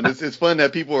fun, and it's fun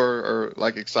that people are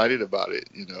like excited about it.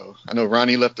 I know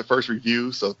Ronnie left the first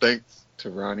review, so thanks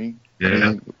to Ronnie.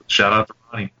 Yeah. Shout out to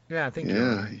Ronnie. Yeah, thank you.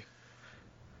 Yeah.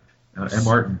 And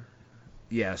Martin.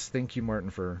 Yes, thank you, Martin,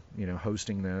 for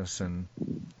hosting this and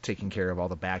taking care of all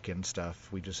the back end stuff.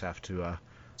 We just have to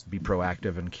be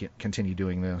proactive and continue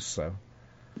doing this.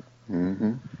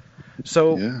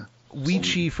 So,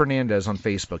 Weechi Fernandez on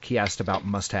Facebook, he asked about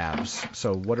must-haves.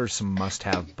 So, what are some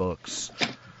must-have books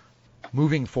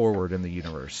moving forward in the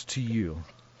universe to you?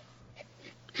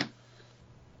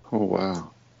 Oh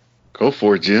wow, go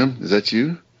for it, Jim. Is that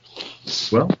you?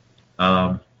 Well,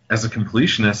 as a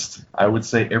completionist, I would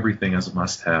say everything is a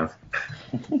must-have.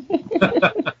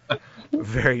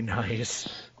 Very nice.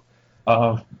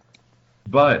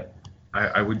 But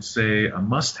I would say a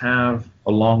must-have,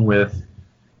 along with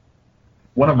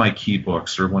one of my key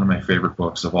books, or one of my favorite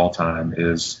books of all time,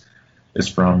 is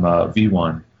from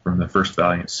V1, from the first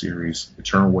Valiant series,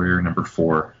 Eternal Warrior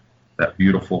 #4. That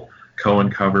beautiful Cohen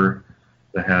cover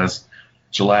that has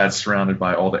Jalad surrounded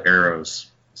by all the arrows.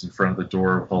 In front of the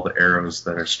door with all the arrows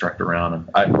that are struck around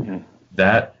him.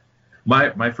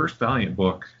 My first Valiant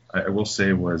book, I will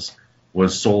say, was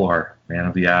Solar, Man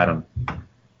of the Atom,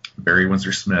 Barry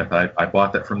Windsor Smith. I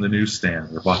bought that from the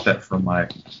newsstand. I bought that from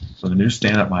the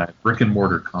newsstand at my brick and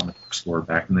mortar comic book store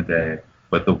back in the day.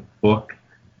 But the book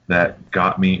that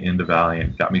got me into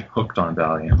Valiant, got me hooked on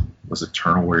Valiant, was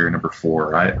Eternal Warrior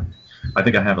 #4. I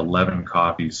think I have 11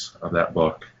 copies of that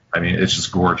book. I mean, it's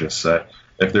just gorgeous.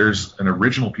 If there's an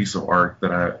original piece of art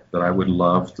that I would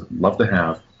love to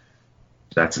have,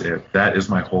 that's it. That is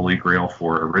my holy grail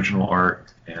for original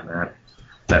art, and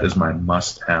that is my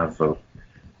must-have vote.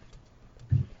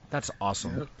 That's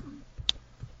awesome.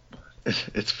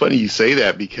 It's funny you say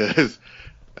that, because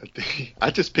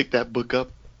I just picked that book up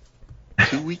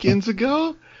 2 weekends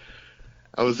ago.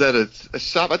 I was at a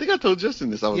shop. I think I told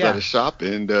Justin this. I was at a shop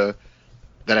and that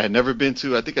I had never been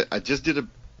to. I think I just did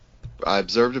I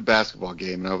observed a basketball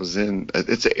game, and I was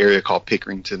it's an area called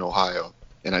Pickerington, Ohio.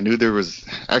 And I knew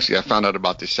I found out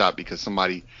about this shop because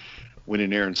somebody went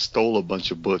in there and stole a bunch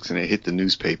of books, and it hit the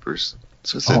newspapers.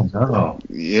 So it said, no.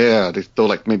 Yeah, they stole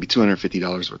like maybe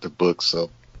 $250 worth of books. So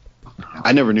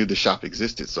I never knew the shop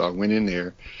existed. So I went in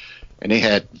there, and they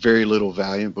had very little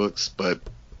Valiant books, but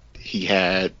he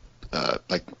had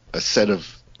like a set of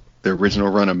the original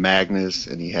run of Magnus,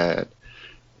 and he had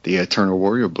the Eternal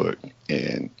Warrior book.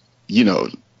 And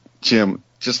Jim,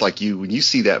 just like you, when you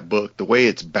see that book, the way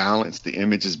it's balanced, the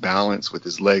image is balanced with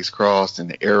his legs crossed and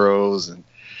the arrows, and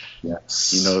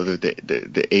yes,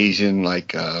 the Asian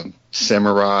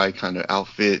samurai kind of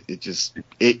outfit.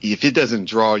 If it doesn't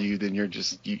draw you, then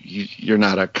you're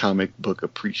not a comic book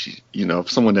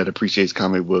someone that appreciates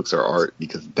comic books or art,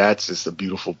 because that's just a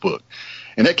beautiful book.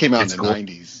 And that came out in the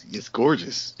 90s. It's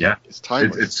gorgeous. Yeah, it's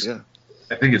timeless.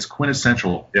 I think it's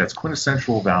quintessential. Yeah, it's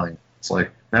quintessential Valiant. It's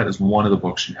like, that is one of the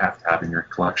books you have to have in your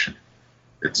collection.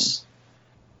 It's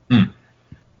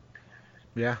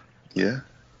Yeah.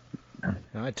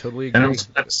 No, I totally And agree.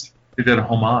 they did a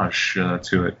homage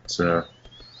to it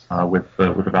with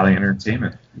the Valiant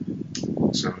Entertainment.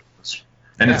 So,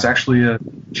 it's actually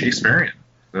Chase Variant.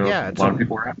 So Yeah, a lot of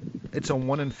people are happy. It's a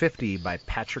 1 in 50 by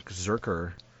Patrick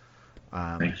Zerker.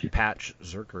 Thank you. Patch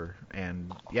Zerker.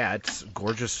 And yeah, it's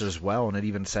gorgeous as well, and it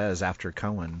even says after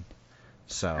Cohen.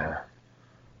 So Yeah.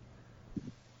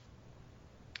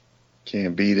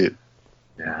 Can't beat it.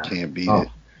 Yeah. Can't beat Oh. it.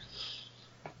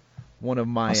 one of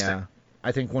my Must-have.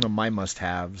 I think one of my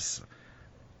must-haves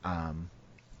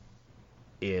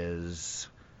is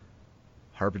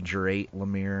Harbinger 8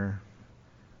 Lemire,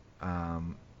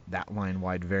 that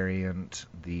line-wide variant,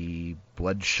 the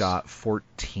Bloodshot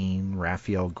 14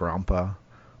 Raphael Grompa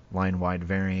line-wide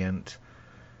variant,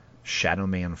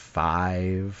 Shadowman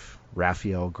 5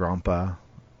 Raphael Grompa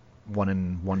 1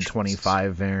 in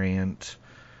 125 variant,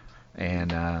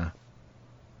 and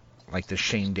like the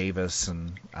Shane Davis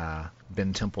and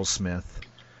Ben Templesmith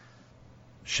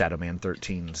Shadowman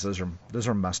 13s. Those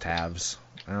are must-haves.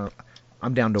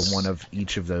 I'm down to one of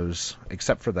each of those,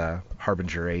 except for the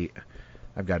Harbinger 8.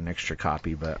 I've got an extra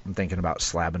copy, but I'm thinking about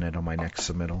slabbing it on my next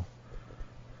submittal.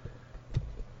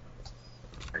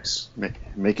 Nice.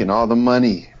 Making all the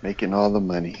money. Making all the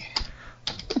money.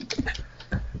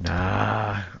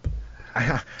 Nah,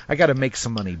 I got to make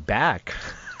some money back.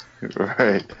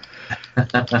 Right.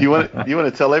 Do you want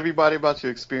to tell everybody about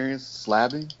your experience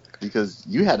slabbing? Because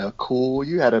you had a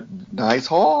nice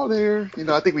haul there. You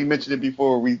know, I think we mentioned it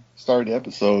before we started the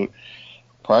episode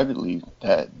privately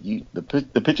that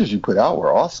the pictures you put out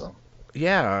were awesome.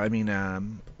 Yeah, I mean,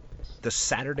 the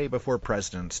Saturday before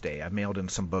President's Day, I mailed in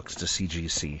some books to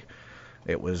CGC.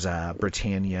 It was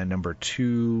Britannia number 2,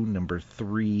 number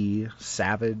 3,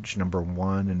 Savage number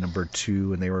 1 and number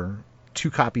 2, and they were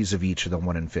 2 copies of each of the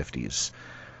 1 in 50s.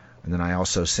 And then I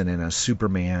also sent in a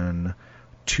Superman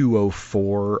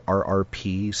 204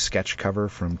 RRP sketch cover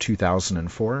from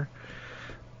 2004.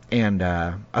 And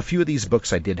a few of these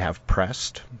books I did have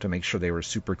pressed to make sure they were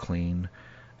super clean.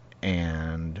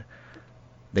 And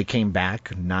they came back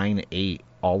 9/8,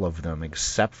 all of them,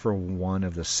 except for one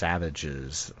of the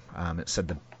Savages. It said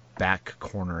the back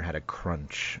corner had a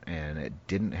crunch, and it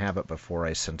didn't have it before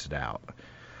I sent it out.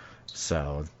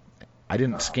 So I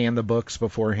didn't scan the books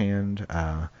beforehand.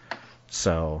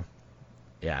 So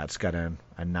yeah, it's got a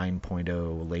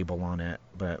 9.0 label on it,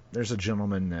 but there's a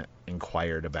gentleman that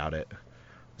inquired about it.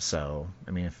 So,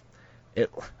 I mean,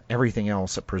 everything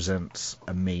else it presents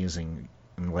amazing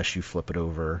unless you flip it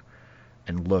over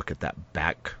and look at that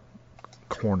back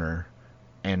corner.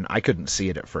 And I couldn't see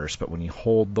it at first, but when you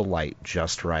hold the light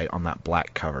just right on that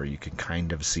black cover, you can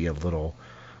kind of see a little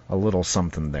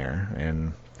something there.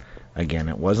 And again,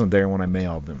 it wasn't there when I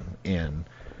mailed them in,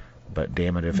 but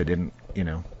damn it if it didn't,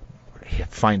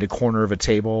 find a corner of a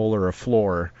table or a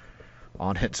floor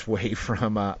on its way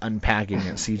from unpacking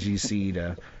at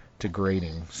CGC to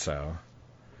grading. So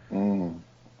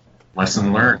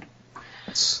Lesson learned.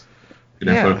 That's good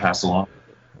info to pass along.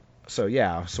 So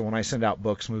yeah, so when I send out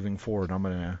books moving forward, I'm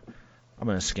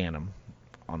gonna scan them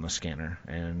on the scanner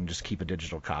and just keep a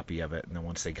digital copy of it, and then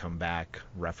once they come back,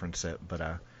 reference it.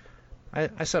 But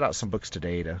I set out some books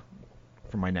today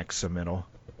for my next submittal,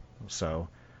 so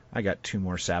I got 2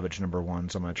 more Savage number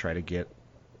 1s I'm gonna try to get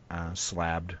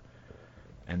slabbed,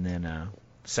 and then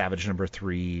Savage number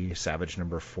 3, Savage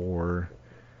number 4,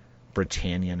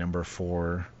 Britannia number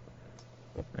 4,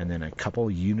 and then a couple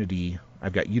Unity.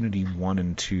 I've got Unity 1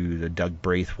 and 2, the Doug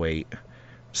Braithwaite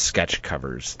sketch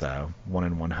covers, the 1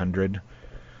 in 100,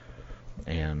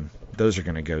 and those are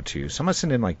going to go too. So I'm going to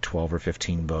send in like 12 or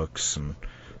 15 books, and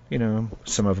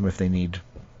some of them, if they need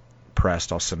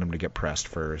pressed, I'll send them to get pressed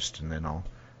first, and then I'll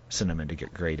send them in to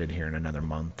get graded here in another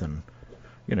month. And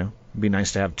it'd be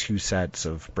nice to have 2 sets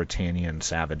of Britannia and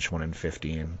Savage 1 in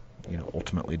 50, and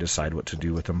ultimately decide what to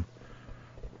do with them.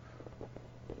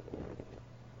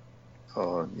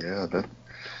 Oh yeah,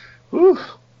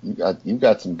 you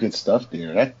got some good stuff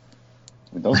there.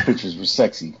 Those pictures were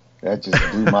sexy. That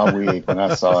just blew my wig when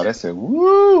I saw it. I said,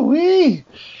 "Woo wee!"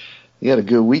 You had a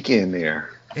good weekend there.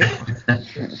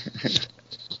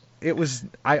 It was.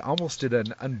 I almost did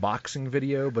an unboxing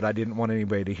video, but I didn't want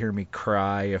anybody to hear me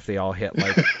cry if they all hit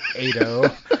like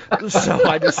 8-0. So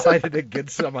I decided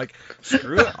against it. I'm like,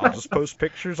 screw it. I'll just post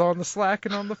pictures on the Slack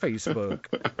and on the Facebook.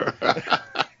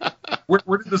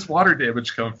 Where did this water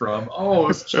damage come from? Oh,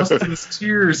 it's Justin's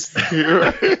tears.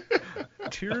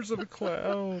 Tears of a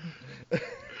clown.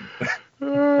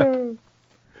 That's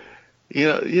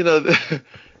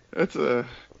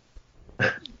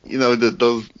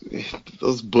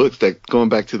those books that, going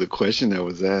back to the question that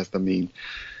was asked, I mean,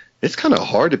 it's kind of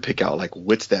hard to pick out like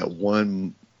what's that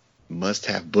one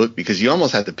must-have book because you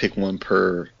almost have to pick one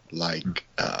per like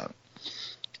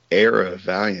era of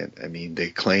Valiant. I mean, the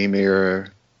Acclaim era,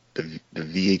 the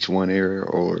VH1 era,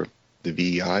 or the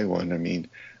VEI one. I mean,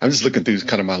 I'm just looking through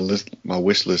kind of my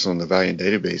wish list on the Valiant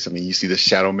database. I mean, you see the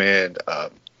Shadow Man,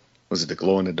 was it the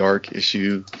Glow in the Dark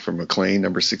issue from Acclaim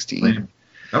number 16?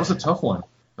 That was a tough one.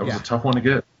 That was a tough one to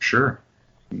get, sure.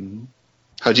 Mm-hmm.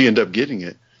 How'd you end up getting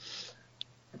it?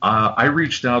 I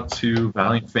reached out to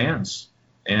Valiant fans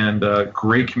and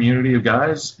great community of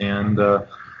guys, and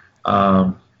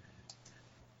I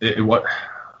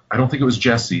don't think it was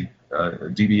Jesse,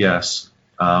 DBS.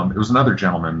 It was another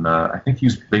gentleman. I think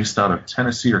he's based out of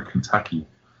Tennessee or Kentucky.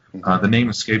 The name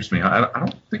escapes me. I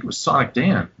don't think it was Sonic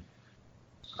Dan.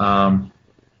 I'll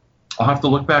have to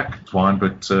look back, Dwan,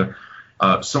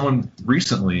 but someone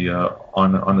recently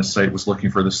on the site was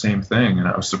looking for the same thing, and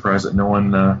I was surprised that no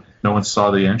one saw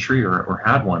the entry or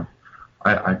had one.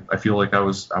 I feel like I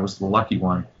was the lucky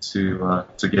one to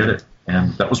get it,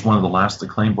 and that was one of the last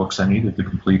Acclaim books I needed to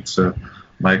complete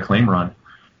my Acclaim run,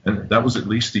 and that was at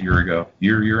least a year ago,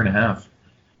 year and a half.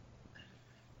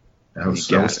 That was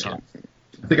tough.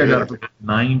 I think I got it for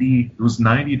 90. It was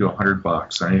 $90 to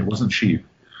 $100. I mean, it wasn't cheap,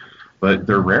 but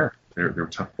they're rare. They're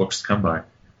tough books to come by.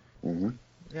 Mm-hmm.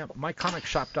 Yeah,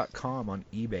 mycomicshop.com on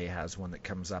eBay has one that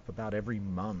comes up about every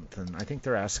month, and I think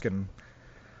they're asking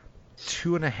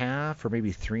 $2.5 or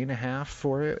maybe $3.5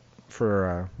 for it,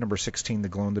 for number 16, the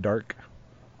Glow in the Dark.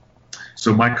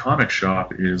 So my comic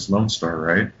shop is Lone Star,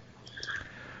 right?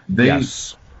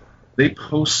 Yes. They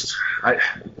post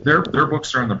their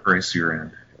books are on the pricier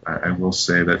end. I will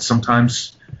say that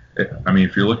sometimes, I mean,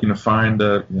 if you're looking to find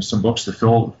some books to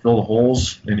fill the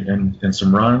holes in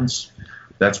some runs,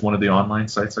 that's one of the online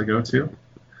sites I go to.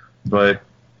 But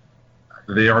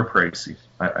they are pricey.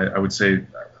 I would say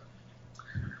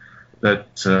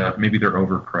that maybe they're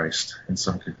overpriced in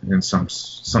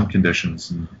some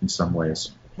conditions and in some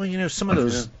ways. Well, some of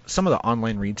the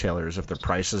online retailers, if their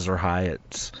prices are high,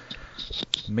 it's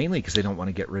mainly because they don't want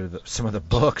to get rid of some of the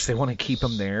books. They want to keep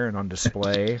them there and on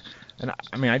display. And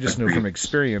I mean, I just know from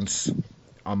experience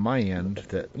on my end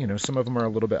that some of them are a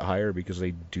little bit higher because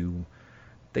they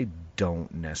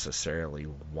don't necessarily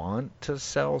want to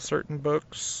sell certain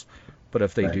books, but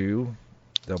if they do,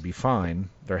 they'll be fine.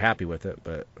 They're happy with it,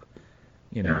 but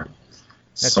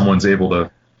someone's able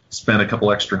to spend a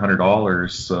couple extra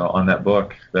 $100 on that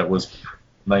book that was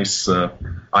nice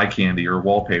eye candy or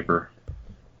wallpaper.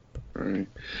 Right.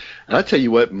 And I tell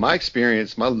you what, my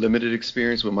limited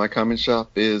experience with my comic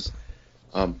shop is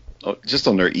just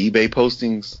on their eBay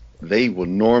postings, they will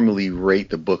normally rate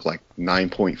the book like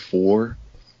 9.4,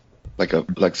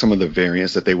 like some of the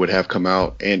variants that they would have come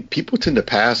out, and people tend to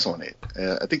pass on it.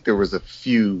 I think there was a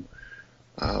few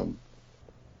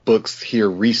books here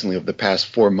recently of the past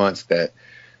 4 months that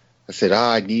I said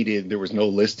I needed. There was no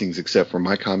listings except for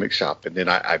my comic shop, and then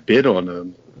I bid on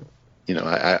them.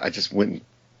 I just went and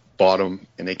bought them,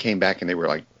 and they came back and they were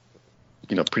like,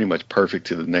 pretty much perfect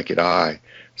to the naked eye.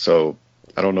 So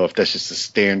I don't know if that's just a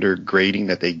standard grading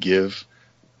that they give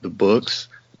the books,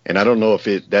 and I don't know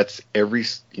if that's every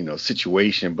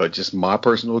situation, but just my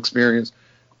personal experience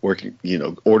working,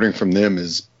 ordering from them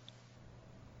is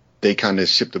they kind of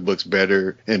ship the books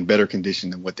better in better condition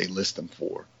than what they list them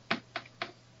for.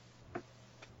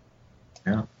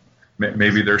 Yeah,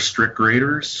 maybe they're strict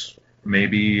graders.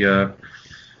 Maybe they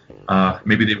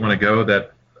want to go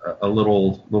that a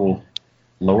little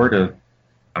lower to,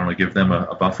 I don't know, give them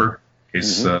a buffer. In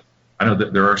case I know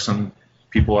that there are some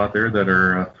people out there that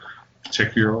are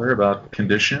particular about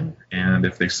condition, and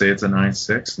if they say it's a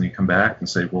 9.6 and you come back and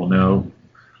say, well, no,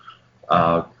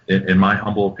 in my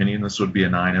humble opinion, this would be a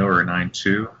 9.0 or a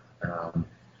 9.2. I'm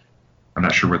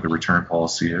not sure what the return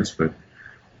policy is, but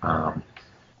I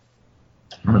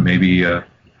don't know, maybe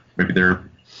they're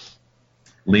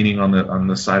leaning on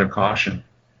the side of caution.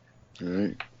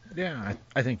 Right. Yeah,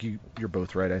 I think you're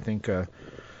both right. I think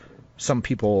some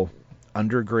people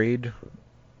undergrade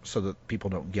so that people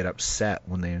don't get upset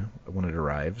when it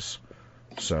arrives.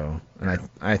 So, and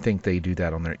I think they do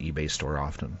that on their eBay store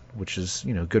often, which is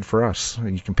good for us.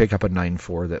 And you can pick up a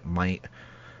 9.4 that might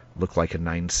look like a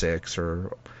 9.6,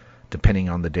 or depending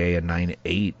on the day, a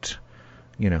 9.8.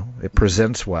 It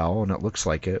presents well and it looks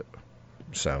like it.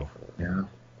 So yeah.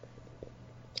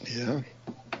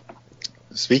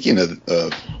 Speaking of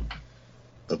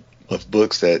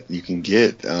books that you can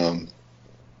get,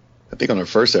 I think on our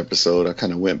first episode, I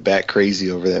kind of went back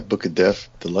crazy over that Book of Death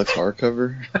deluxe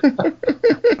hardcover.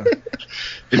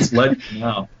 It's legend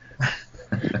now.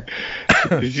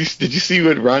 Did you see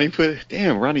what Ronnie put?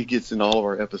 Damn, Ronnie gets in all of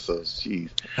our episodes.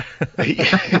 Jeez.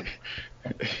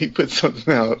 He put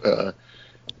something out.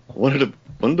 one of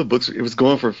the books, it was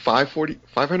going for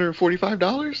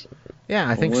 $545. Yeah,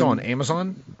 I think so on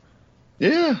Amazon.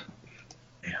 Yeah.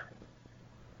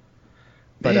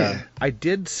 But I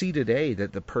did see today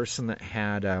that the person that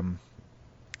had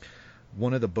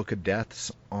one of the Book of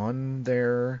Deaths on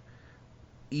their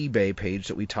eBay page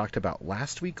that we talked about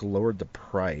last week lowered the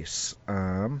price.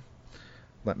 I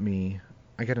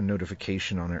got a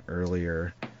notification on it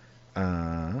earlier.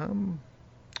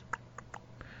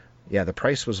 Yeah, the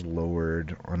price was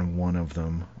lowered on one of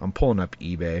them. I'm pulling up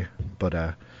eBay,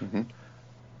 but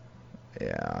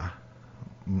yeah,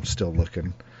 I'm still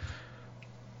looking.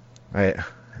 I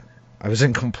was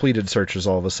in completed searches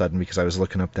all of a sudden because I was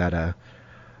looking up that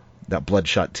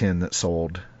Bloodshot 10 that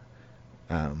sold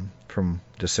from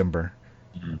December.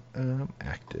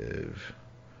 Active.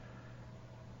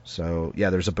 So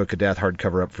yeah, there's a Book of Death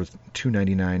hardcover up for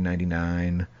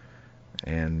 $299.99,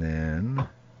 and then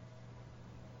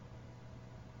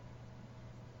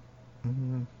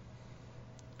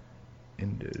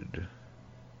ended.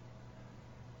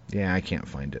 Yeah, I can't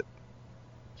find it.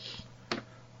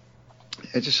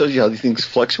 It just shows you how these things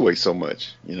fluctuate so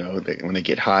much. You know, when they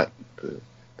get hot,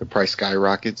 the price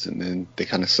skyrockets, and then they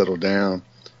kind of settle down.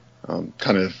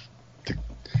 That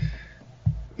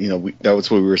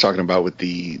was what we were talking about with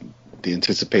the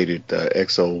anticipated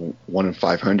XO 1 in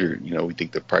 500. You know, we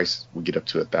think the price will get up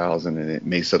to 1,000, and it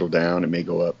may settle down, it may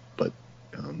go up, but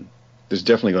there's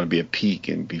definitely going to be a peak,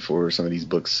 and before some of these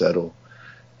books settle,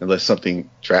 unless something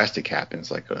drastic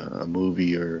happens, like a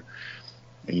movie, or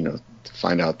to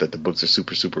find out that the books are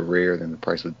super, super rare, then the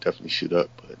price would definitely shoot up.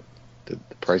 But the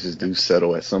prices do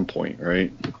settle at some point,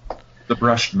 right? The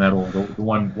brushed metal, the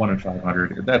 1 in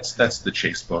 500, that's the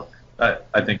chase book. I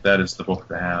think that is the book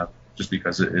to have, just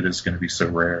because it is going to be so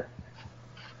rare.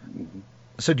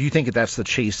 So do you think that's the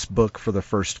chase book for the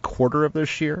first quarter of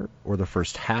this year, or the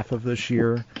first half of this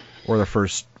year, or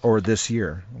this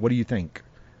year? What do you think?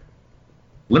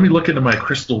 Let me look into my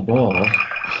crystal ball.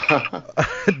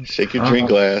 Shake your drink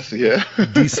glass, yeah.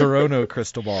 Di Serono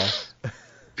crystal ball.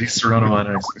 Di Serono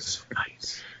on ice.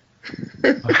 Nice.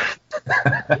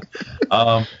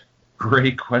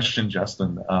 Great question,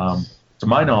 Justin. To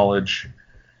my knowledge,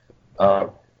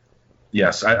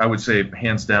 yes, I would say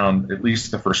hands down at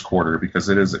least the first quarter, because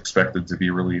it is expected to be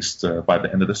released by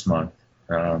the end of this month.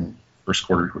 First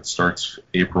quarter starts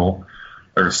April,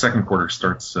 or second quarter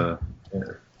starts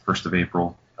 1st of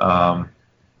April.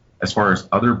 As far as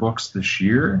other books this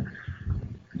year,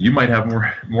 you might have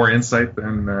more insight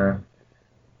than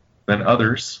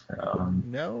others.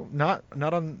 No, not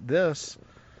on this.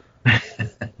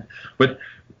 But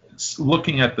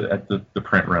looking at the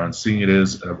print run, seeing it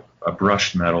is a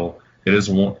brushed metal,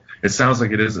 it sounds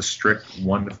like it is a strict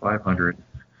 1 to 500.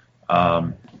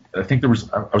 I think I was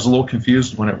a little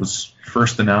confused when it was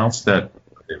first announced that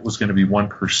it was going to be 1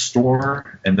 per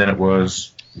store, and then it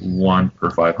was 1 per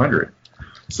 500.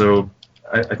 So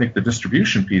I think the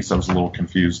distribution piece I was a little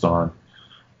confused on,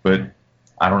 but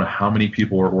I don't know how many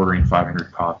people are ordering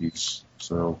 500 copies.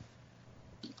 So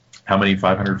how many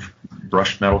 500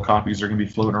 brushed metal copies are going to be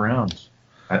floating around?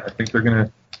 I think they're going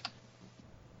to.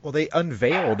 Well, they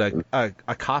unveiled a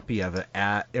copy of it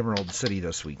at Emerald City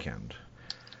this weekend.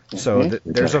 So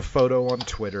there's a photo on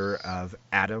Twitter of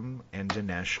Adam and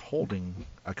Dinesh holding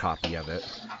a copy of it,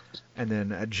 and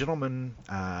then a gentleman,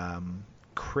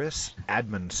 Chris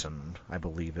Admonson, I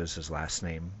believe is his last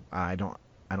name. I don't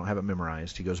have it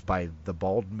memorized. He goes by the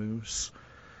Bald Moose.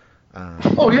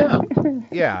 Oh yeah,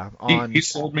 yeah. He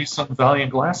sold me some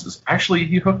Valiant glasses. Actually,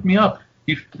 he hooked me up.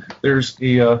 There's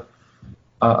a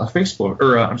Facebook,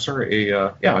 or a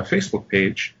Facebook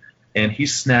page, and he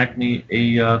snagged me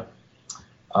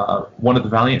one of the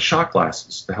Valiant shot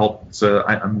glasses to help. So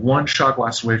I'm one shot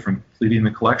glass away from completing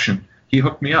the collection. He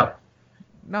hooked me up.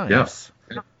 Nice.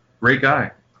 Yeah. Great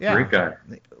guy. Yeah. Great guy.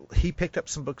 He picked up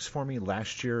some books for me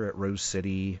last year at Rose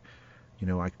City.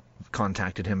 I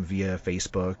contacted him via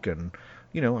Facebook, and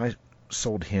I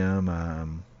sold him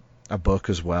a book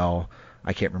as well.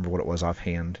 I can't remember what it was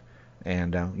offhand.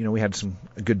 And we had some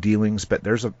good dealings, but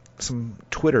there's some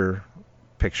Twitter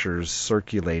pictures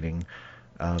circulating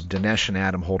of Dinesh and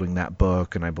Adam holding that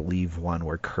book, and I believe one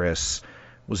where Chris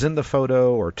was in the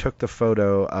photo or took the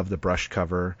photo of the brush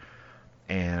cover.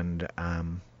 And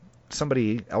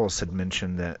somebody else had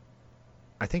mentioned that,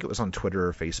 I think it was on Twitter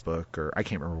or Facebook, or I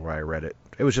can't remember where I read it.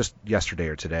 It was just yesterday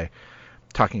or today,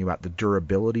 talking about the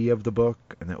durability of the book,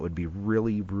 and that it would be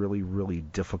really, really, really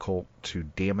difficult to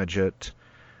damage it,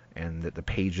 and that the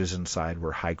pages inside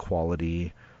were high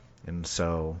quality. And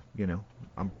so,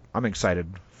 I'm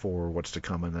excited for what's to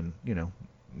come, and then,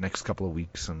 next couple of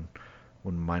weeks, and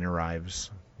when mine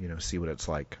arrives, see what it's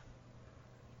like.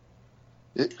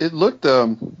 It looked.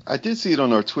 I did see it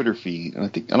on our Twitter feed, and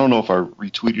I don't know if I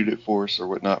retweeted it for us or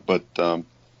whatnot, but I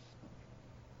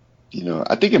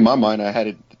think in my mind I had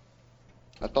it.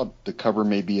 I thought the cover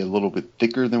may be a little bit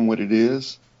thicker than what it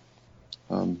is,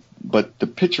 but the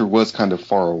picture was kind of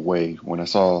far away when I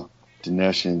saw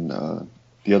Dinesh and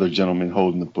the other gentleman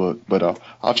holding the book. But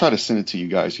I'll try to send it to you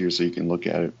guys here so you can look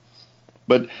at it.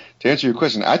 But to answer your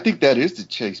question, I think that is the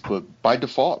Chase book by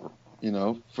default,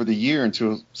 for the year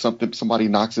until somebody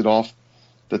knocks it off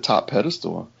the top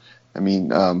pedestal. I mean,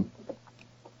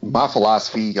 my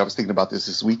philosophy, I was thinking about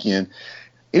this weekend.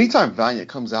 Anytime Valiant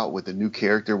comes out with a new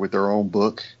character with their own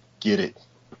book, get it.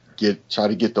 Try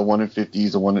to get the 1 in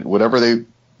 50s, whatever the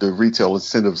retail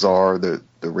incentives are, the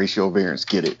ratio variance,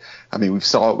 get it. I mean, we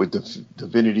saw it with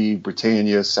Divinity,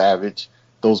 Britannia, Savage,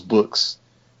 those books.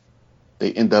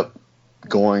 They end up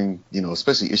going,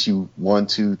 especially issue 1,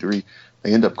 2, 3,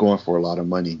 they end up going for a lot of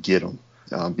money. Get them.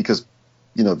 Because,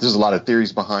 there's a lot of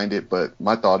theories behind it, but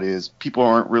my thought is people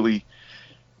aren't really,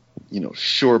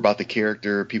 sure about the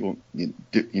character. People,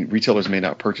 retailers may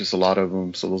not purchase a lot of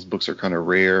them, so those books are kind of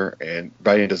rare. And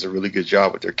Valiant does a really good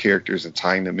job with their characters and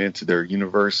tying them into their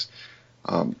universe.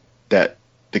 That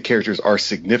the characters are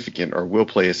significant or will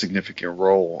play a significant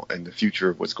role in the future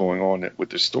of what's going on with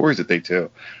the stories that they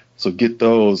tell. So get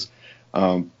those.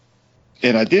 And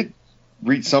I did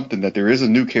read something that there is a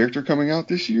new character coming out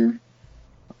this year.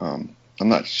 I'm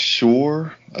not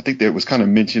sure. I think that was kind of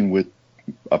mentioned with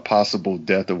a possible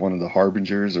death of one of the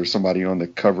Harbingers or somebody on the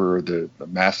cover of the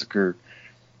Massacre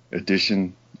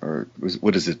edition, or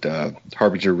what is it?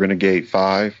 Harbinger Renegade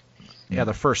 5. Yeah,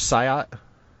 the first Sayat.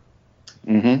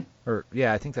 Mm-hmm. Or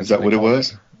yeah, I think that's. Is that what it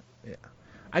was? Yeah,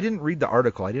 I didn't read the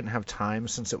article. I didn't have time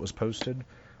since it was posted,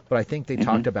 but I think they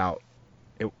talked about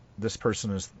it. This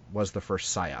person was the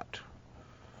first Sayat.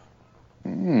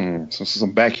 So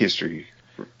some back history.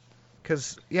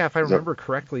 Because if I remember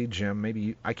correctly, Jim,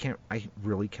 maybe I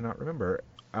really cannot remember.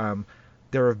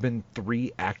 There have been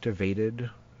 3 activated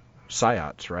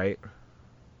Sayats, right?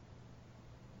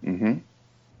 Mm-hmm.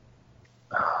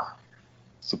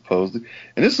 Supposedly.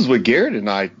 And this is what Garrett and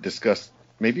I discussed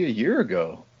maybe a year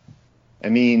ago. I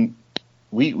mean,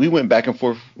 we went back and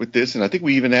forth with this, and I think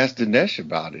we even asked Dinesh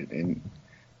about it, and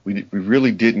we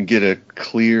really didn't get a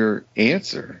clear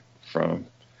answer from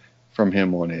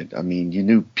him on it. I mean, you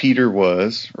knew Peter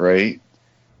was, right?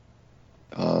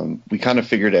 We kind of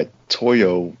figured that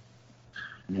Toyo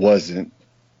wasn't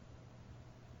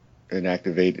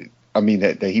inactivated. I mean,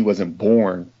 that he wasn't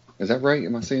born. Is that right?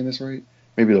 Am I saying this right?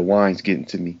 Maybe the wine's getting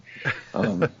to me.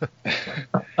 The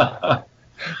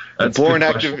born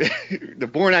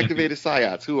activated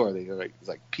Sayats, who are they? It's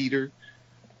like Peter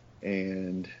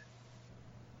and...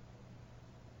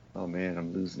 Oh man,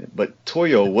 I'm losing it. But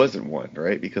Toyo wasn't one,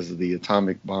 right? Because of the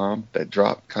atomic bomb that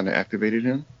dropped, kind of activated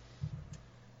him.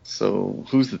 So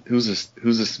who's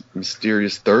this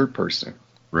mysterious third person?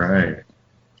 Right.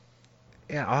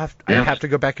 Yeah, I have to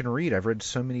go back and read. I've read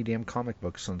so many damn comic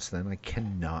books since then. I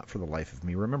cannot, for the life of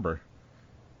me, remember.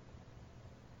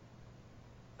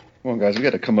 Come on, guys, we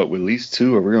got to come up with at least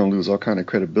 2, or we're gonna lose all kind of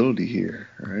credibility here.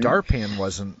 Right? Darpan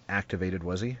wasn't activated,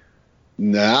 was he?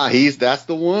 Nah, that's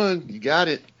the one. You got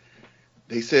it.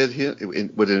 They said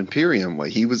with Imperium,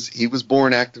 he was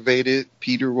born activated.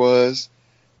 Peter was,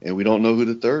 and we don't know who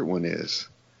the third one is.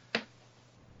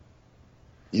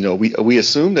 We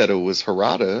assumed that it was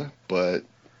Harada, but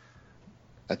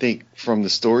I think from the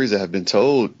stories that have been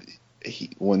told,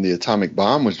 when the atomic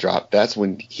bomb was dropped, that's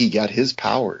when he got his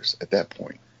powers at that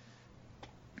point.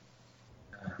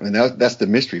 And that's the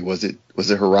mystery. Was it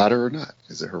Harada or not?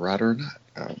 Is it Harada or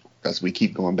not? That's we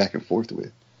keep going back and forth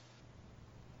with.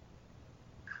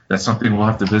 That's something we'll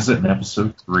have to visit in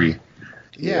episode 3.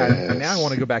 Yeah, Yes. now I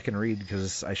want to go back and read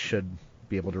because I should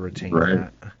be able to retain Right.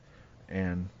 that.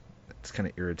 And it's kind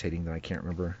of irritating that I can't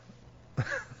remember.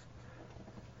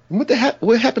 What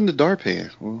happened to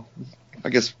Darpan? Well, I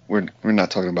guess we're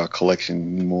not talking about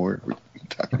collection anymore. We're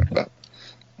talking about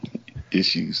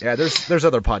issues. Yeah, there's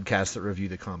other podcasts that review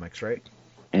the comics, right?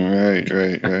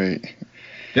 Right.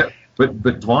 Yep. But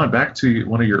Dwan, back to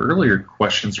one of your earlier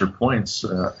questions or points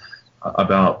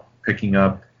about picking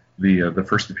up the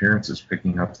first appearances,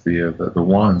 picking up the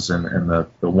ones and the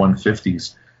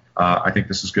 150s. I think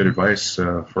this is good advice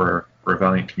for our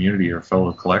Valiant community, our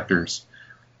fellow collectors.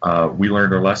 We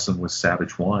learned our lesson with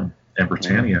Savage 1 and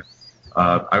Britannia.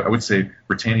 I would say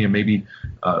Britannia maybe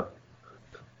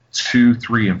 2,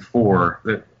 3, and 4.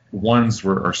 The ones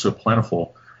are so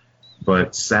plentiful,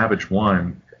 but Savage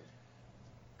 1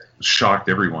 shocked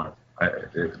everyone.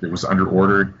 It was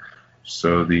underordered,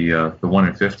 so the 1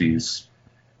 in 50s,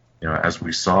 as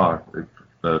we saw,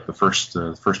 The first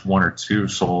one or two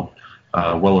sold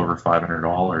well over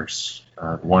 $500.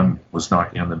 One was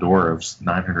knocking on the door of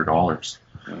 $900.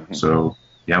 Mm-hmm. So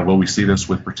yeah, will we see this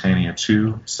with Britannia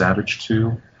 2, Savage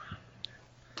 2?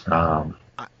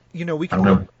 We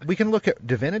can look at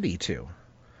Divinity 2.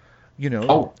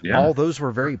 All those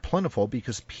were very plentiful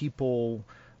because people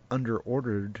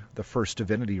under-ordered the first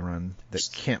Divinity run that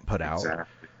Kent put out.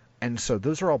 Exactly. And so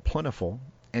those are all plentiful.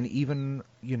 And even,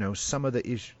 some of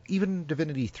even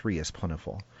Divinity 3 is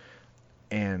plentiful.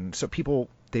 And so people,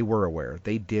 they were aware.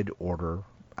 They did order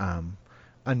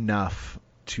enough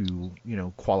to,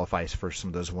 qualify for some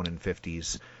of those 1 in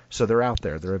 50s. So they're out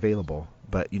there. They're available.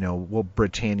 But, will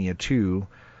Britannia 2,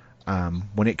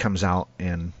 when it comes out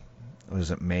in,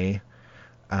 May,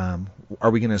 are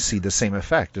we going to see the same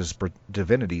effect as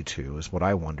Divinity 2 is what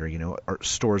I wonder. Our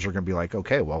stores are going to be like,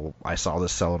 okay, well, I saw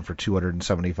this selling for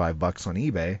 $275 on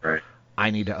eBay. Right.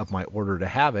 I need to up my order to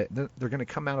have it. They're going to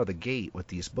come out of the gate with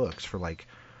these books for like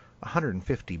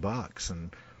 $150,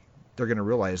 and they're going to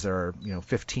realize there are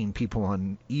 15 people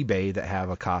on eBay that have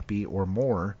a copy or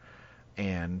more,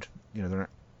 and they're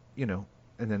not,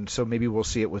 and then so maybe we'll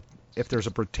see it with if there's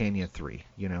a Britannia 3,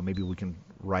 maybe we can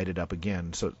write it up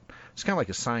again. So it's kind of like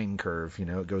a sine curve,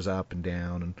 it goes up and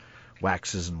down and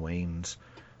waxes and wanes.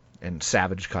 And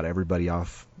Savage caught everybody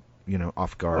off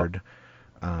guard.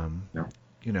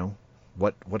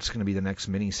 What's going to be the next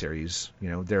miniseries?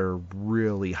 They're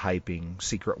really hyping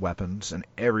Secret Weapons, and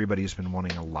everybody's been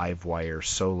wanting a Livewire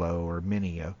solo or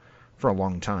mini for a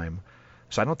long time.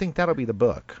 So I don't think that'll be the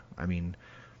book. I mean,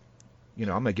 I'm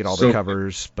going to get all the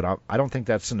covers, but I don't think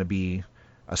that's going to be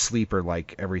a sleeper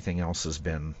like everything else has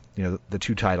been. The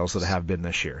 2 titles that have been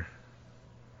this year.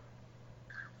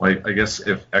 Well, I guess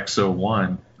if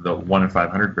XO1, the 1 in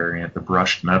 500 variant, the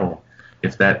brushed metal,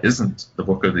 if that isn't the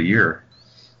book of the year,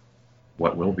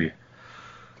 what will be?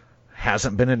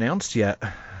 Hasn't been announced yet.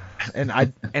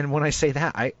 And when I say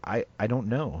that, I don't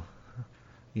know.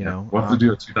 We'll have to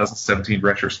do a 2017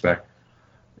 retrospect.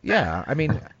 Yeah, I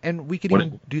mean, and we could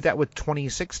even do that with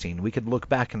 2016. We could look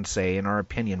back and say, in our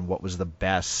opinion, what was the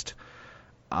best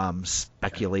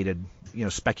speculation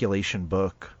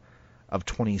book of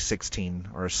 2016,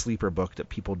 or a sleeper book that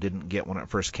people didn't get when it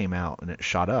first came out and it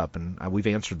shot up. And we've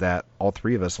answered that, all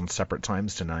 3 of us, on separate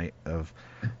times tonight.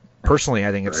 Personally,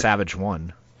 I think it's Savage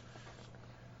 1.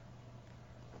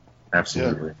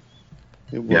 Absolutely.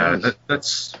 Yeah,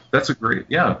 that's a great,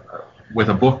 with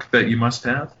a book that you must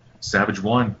have, Savage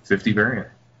 1, 50 variant,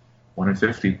 1 in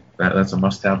 50. That's a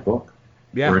must-have book,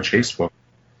 or a chase book.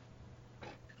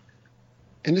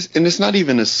 And it's not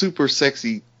even a super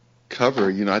sexy cover.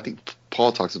 I think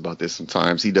Paul talks about this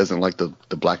sometimes. He doesn't like the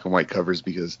black and white covers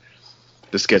because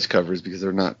the sketch covers because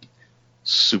they're not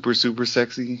super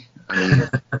sexy.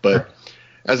 But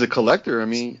as a collector,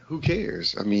 who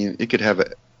cares? It could have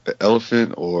an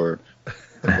elephant or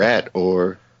a rat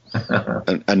or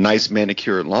a nice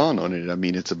manicured lawn on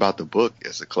it. It's about the book.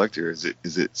 As a collector, is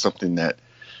it something that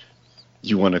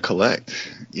you want to collect?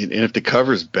 And if the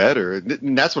cover's better,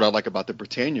 and that's what I like about the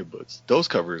Britannia books. Those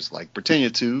covers, like Britannia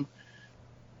 2,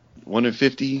 1 in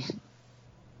 50,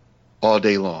 all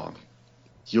day long.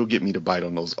 You'll get me to bite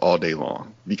on those all day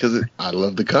long because I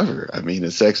love the cover.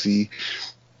 It's sexy.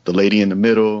 The lady in the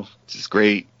middle, just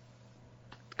great.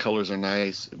 Colors are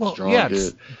nice. It's drawn good.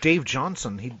 It's Dave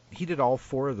Johnson. He did all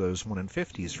 4 of those 1 in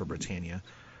 50s for Britannia,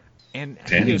 and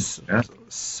he is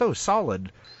so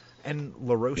solid. And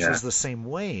LaRoche is the same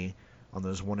way on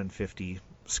those 1 in 50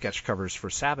 sketch covers for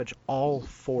Savage. All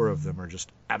 4 of them are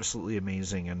just absolutely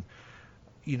amazing. And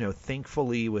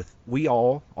thankfully,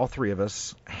 all 3 of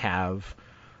us have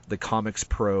the Comics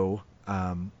Pro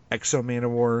Exo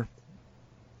Manowar,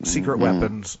 Secret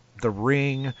Weapons, The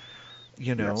Ring.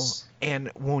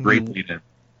 And when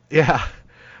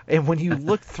and when you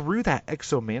look through that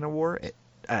Exo Manowar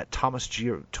at Tomas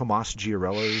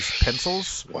Giarello's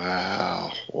pencils,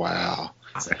 wow,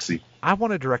 sexy. I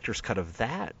want a director's cut of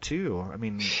that too.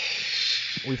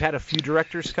 We've had a few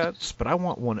director's cuts, but I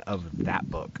want one of that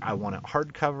book. I want it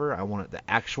hardcover. I want it the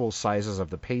actual sizes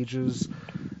of the pages,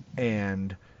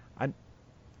 and I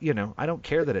don't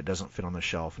care that it doesn't fit on the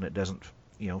shelf and it doesn't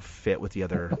fit with the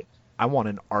other. I want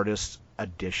an artist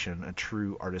edition, a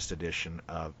true artist edition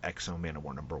of Exo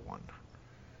Manowar #1.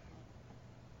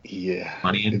 Yeah.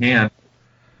 Money in hand.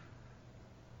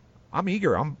 I'm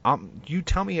eager. You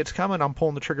tell me it's coming, I'm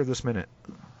pulling the trigger this minute.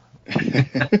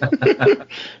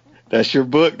 That's your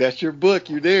book.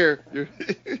 You're there.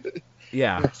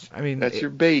 Yeah. That's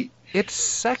your bait. It's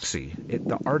sexy.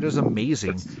 The art is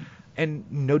amazing. And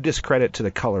no discredit to the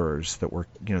colorists that work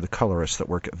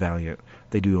at Valiant.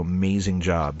 They do amazing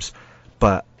jobs.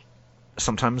 But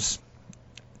sometimes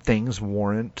things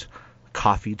warrant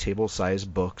coffee table size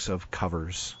books of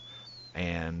covers,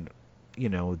 and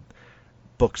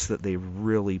books that they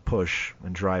really push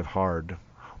and drive home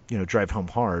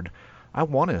hard. I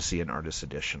want to see an artist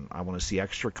edition. I want to see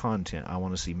extra content. I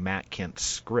want to see Matt Kent's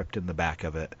script in the back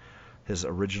of it, his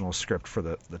original script for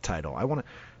the title. I want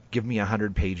to give me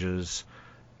 100 pages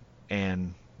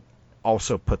and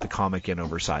also put the comic in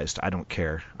oversized. I don't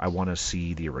care. I want to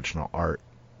see the original art.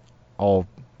 All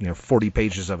 40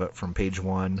 pages of it from page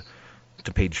 1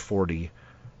 to page 40,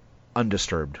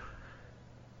 undisturbed.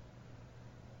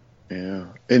 Yeah,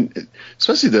 and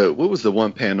especially what was the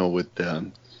one panel with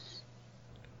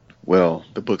well,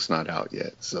 the book's not out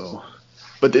yet, so,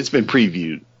 but it's been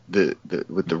previewed.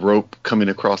 With the rope coming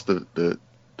across the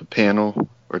panel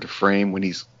or the frame when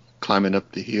he's climbing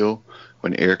up the hill,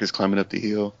 when Eric is climbing up the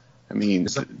hill. I mean,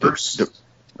 is that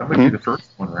that might be the first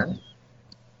one, right?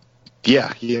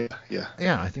 Yeah.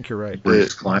 Yeah, I think you're right.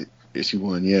 Issue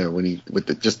 1, yeah, when he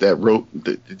just that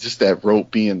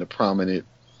rope being the prominent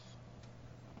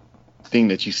thing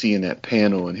that you see in that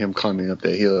panel, and him climbing up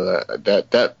that hill.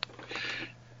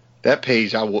 That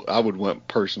page I would want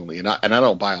personally, and I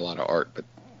don't buy a lot of art,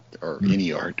 or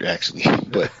any art actually,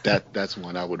 but that's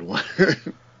one I would want.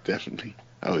 Definitely,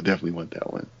 I would definitely want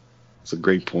that one. It's a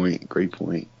great point.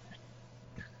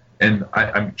 And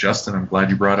I'm Justin. I'm glad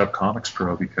you brought up Comics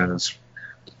Pro, because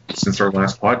since our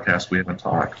last podcast we haven't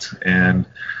talked, and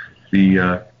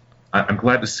I'm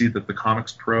glad to see that the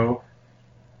Comics Pro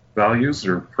values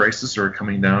or prices are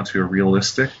coming down to a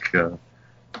realistic.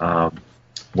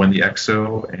 When the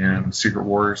Exo and Secret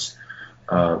Warriors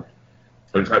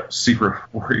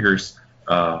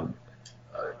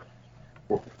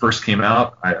first came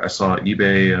out, I saw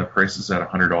eBay prices at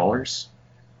 $100,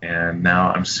 and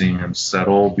now I'm seeing them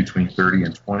settle between $30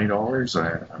 and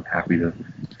 $20. I'm happy to.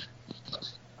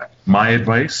 My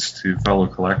advice to fellow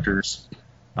collectors,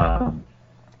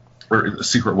 or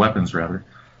Secret Weapons rather,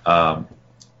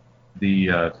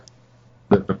 the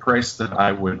price that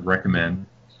I would recommend.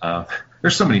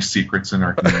 There's so many secrets in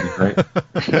our community, right?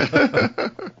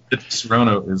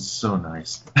 Disaronno is so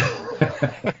nice.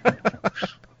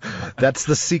 That's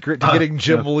the secret to getting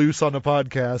Jim loose on a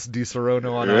podcast.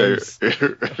 Disaronno on ice.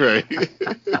 Right.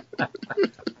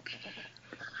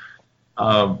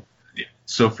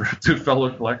 So to fellow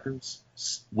collectors,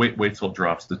 wait till it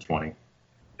drops to 20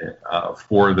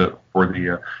 for the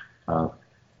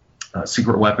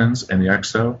Secret Weapons and the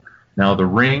Exo. Now the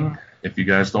ring, if you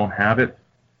guys don't have it,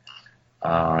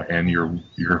 and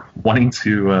you're wanting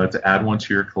to add one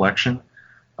to your collection,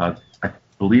 I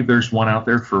believe there's one out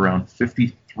there for around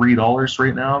 $53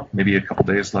 right now. Maybe a couple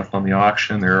days left on the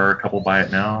auction. There are a couple buy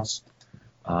it nows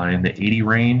in the 80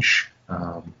 range.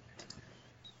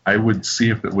 I would see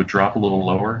if it would drop a little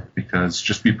lower, because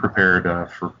just be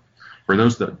prepared for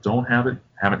those that don't have it,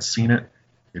 haven't seen it.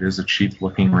 It is a cheap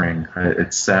looking ring.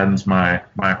 It saddens my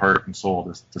heart and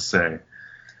soul to say.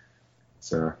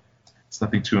 It's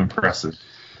nothing too impressive.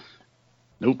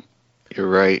 Nope, you're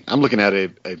right. I'm looking at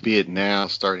a bid now,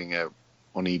 starting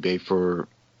on eBay for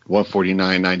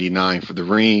 $149.99 for the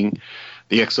ring,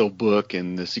 the Exo book,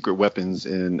 and the Secret Weapons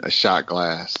in a shot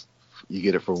glass. You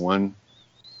get it for one.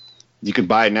 You can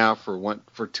buy it now for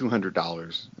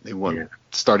 $200. They want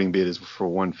starting bid is for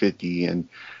 $150,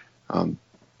 and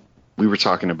we were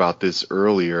talking about this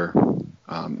earlier,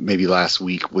 maybe last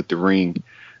week with the ring.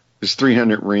 There's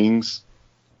 300 rings.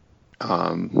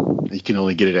 You can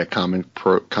only get it at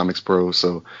Comics Pro.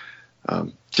 So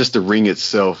just the ring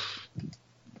itself,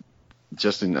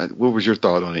 Justin, what was your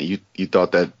thought on it? You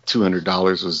thought that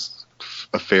 $200 was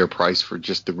a fair price for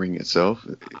just the ring itself?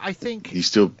 I think. You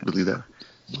still believe that?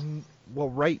 Well,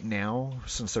 right now,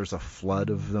 since there's a flood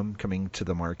of them coming to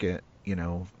the market,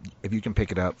 if you can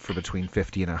pick it up for between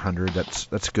 50 and 100,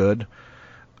 that's good.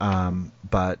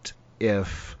 But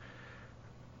if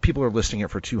people are listing it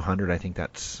for 200, I think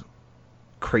that's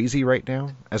crazy right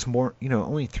now. As more,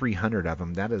 only 300 of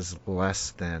them, that is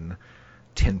less than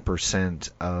 10%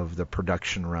 of the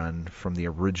production run from the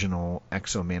original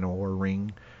Exo Manowar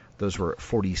ring. Those were at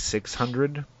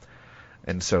 4,600,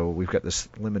 and so we've got this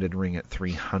limited ring at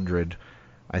 300.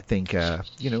 I think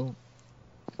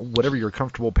whatever you're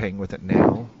comfortable paying with it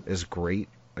now is great,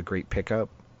 a great pickup.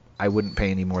 I wouldn't pay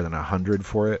any more than 100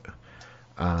 for it.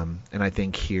 And I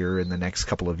think here in the next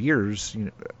couple of years,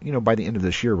 by the end of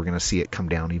this year, we're going to see it come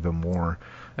down even more.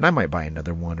 And I might buy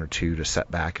another one or two to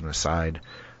set back and aside.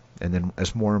 And then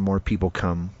as more and more people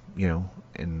come,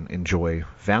 and enjoy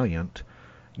Valiant,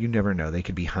 you never know. They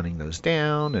could be hunting those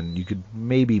down, and you could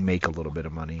maybe make a little bit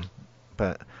of money.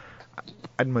 But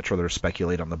I'd much rather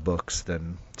speculate on the books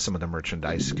than some of the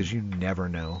merchandise, because you never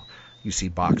know. You see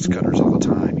box cutters all the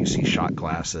time. You see shot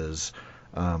glasses.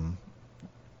 I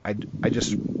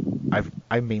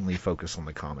mainly focus on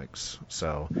the comics.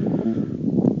 So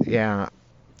yeah,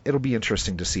 it'll be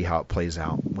interesting to see how it plays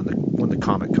out when the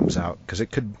comic comes out, because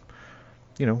it could,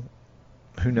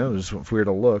 who knows? If we were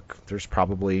to look, there's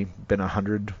probably been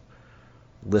 100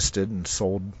 listed and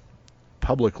sold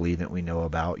publicly that we know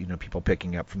about. People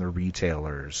picking up from the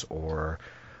retailers or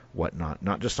whatnot,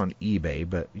 not just on eBay,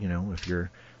 but if you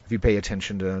pay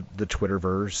attention to the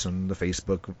Twitterverse and the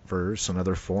Facebookverse and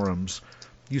other forums,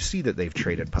 you see that they've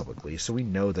traded publicly. So we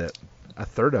know that a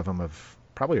third of them have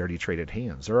probably already traded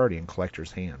hands. They're already in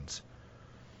collectors' hands.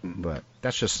 But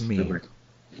that's just me.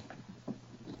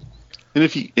 And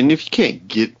if you can't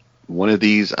get one of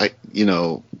these, I'm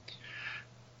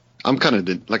kind of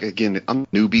I'm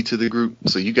newbie to the group,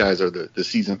 so you guys are the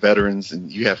seasoned veterans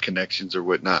and you have connections or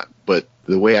whatnot. But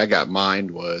the way I got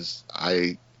mine was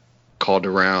I called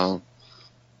around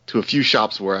to a few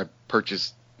shops where I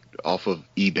purchased off of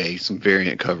eBay some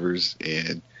variant covers,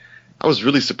 and I was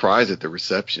really surprised at the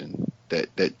reception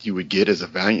that you would get as a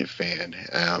Valiant fan.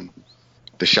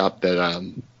 The shop that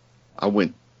I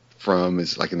went from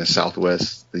is like in the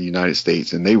Southwest, the United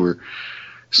States, and they were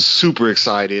super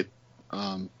excited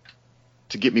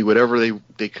to get me whatever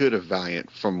they could of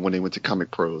Valiant from when they went to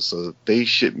Comic Pros. So they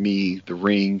shipped me the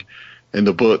ring and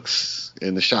the books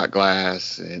and the shot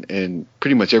glass and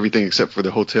pretty much everything except for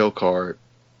the hotel card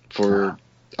for,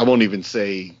 I won't even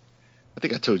say, I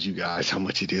think I told you guys how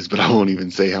much it is, but I won't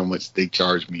even say how much they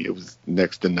charged me. It was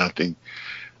next to nothing.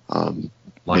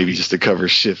 Maybe just to cover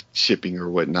shipping or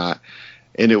whatnot.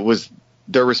 And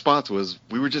their response was,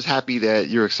 we were just happy that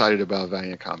you're excited about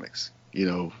Valiant Comics.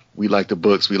 We like the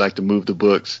books. We like to move the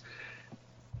books.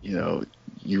 You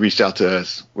reached out to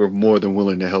us. We're more than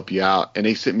willing to help you out. And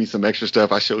they sent me some extra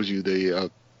stuff. I showed you those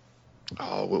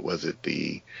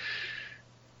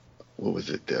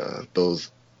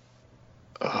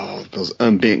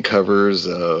unbent covers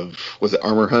of, was it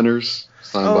Armor Hunters?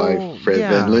 Signed by Fred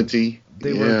Van Lente.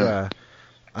 They were,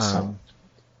 oh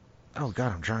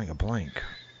God, I'm drawing a blank.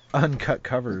 Uncut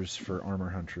covers for Armor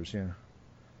Hunters, yeah.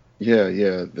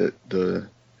 Yeah. The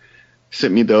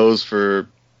sent me those for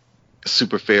a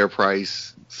super fair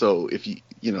price. So if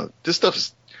this stuff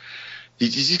is, you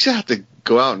just have to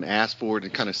go out and ask for it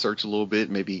and kind of search a little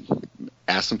bit. Maybe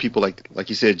ask some people like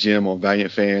you said, Jim, on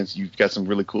Valiant Fans. You've got some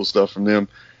really cool stuff from them.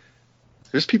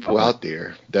 There's people out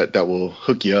there that will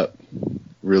hook you up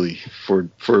really for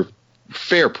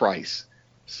fair price.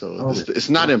 So it's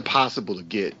not impossible to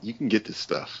get. You can get this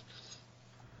stuff.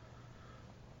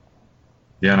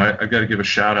 Yeah, and I've got to give a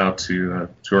shout out to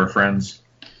our friends,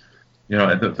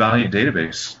 at the Valiant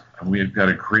database. We've got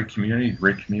a great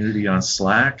community on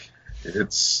Slack.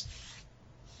 It's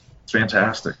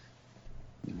fantastic.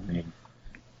 I mean,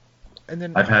 and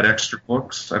then I've had extra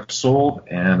books I've sold,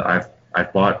 and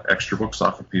I've bought extra books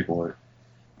off of people.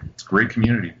 It's a great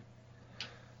community.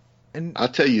 And I'll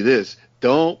tell you this: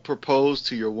 don't propose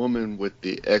to your woman with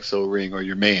the XO ring or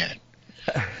your man,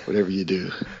 whatever you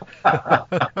do.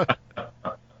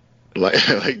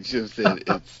 Like Jim said,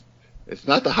 it's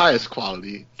not the highest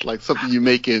quality. It's like something you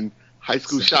make in high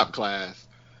school shop class,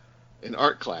 in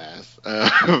art class.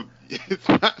 It's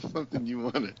not something you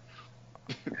want to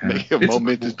make a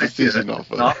momentous decision off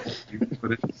of.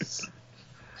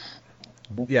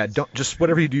 Yeah, don't, just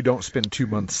whatever you do, don't spend 2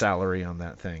 months' salary on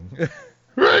that thing.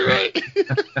 Right.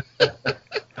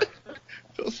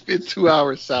 Don't spend 2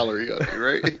 hours salary on it,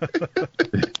 right?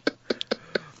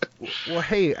 Well,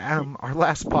 hey, our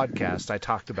last podcast, I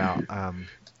talked about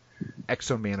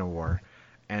Exo Manowar,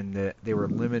 and that they were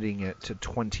limiting it to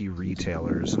 20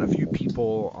 retailers, and a few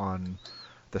people on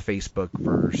the Facebook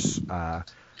verse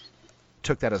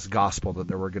took that as gospel that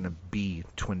there were going to be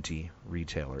 20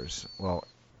 retailers. Well,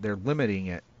 they're limiting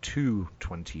it to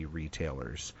 20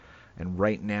 retailers, and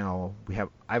right now I have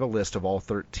a list of all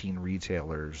 13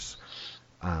 retailers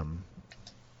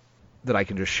that I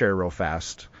can just share real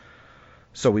fast.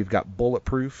 So we've got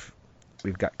Bulletproof,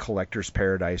 we've got Collector's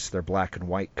Paradise, their black and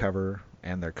white cover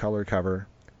and their color cover.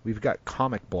 We've got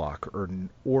Comic Block or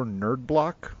Nerd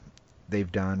Block.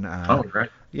 They've done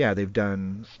they've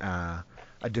done a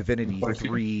Divinity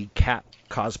 3 cat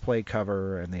cosplay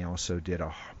cover, and they also did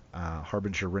a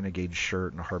Harbinger Renegade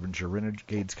shirt and a Harbinger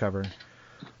Renegades cover.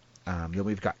 Then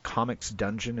we've got Comics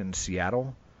Dungeon in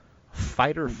Seattle,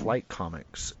 Fighter Flight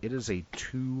Comics. It is a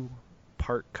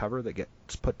 2-part cover that gets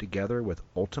put together with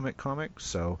Ultimate Comics.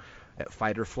 So at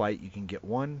Fighter Flight you can get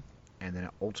one, and then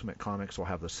at Ultimate Comics we'll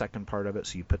have the second part of it.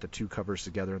 So you put the 2 covers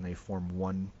together and they form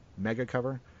one mega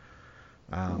cover.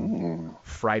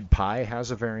 Fried Pie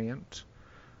has a variant.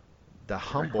 The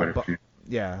Humble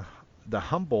the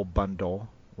Humble Bundle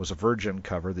was a Virgin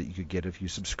cover that you could get if you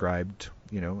subscribed,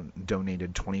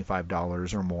 donated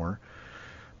 $25 or more.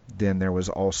 Then there was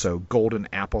also Golden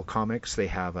Apple Comics. They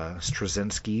have a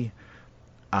Straczynski,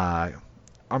 a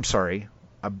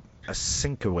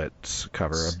Sienkiewicz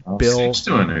cover. Bill. Steve's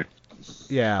doing it.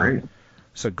 Yeah. Great.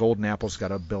 So Golden Apple's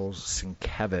got a Bill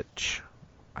Sienkiewicz.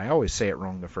 I always say it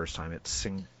wrong the first time. It's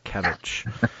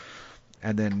Sienkiewicz.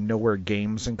 And then Nowhere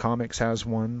Games and Comics has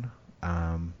one.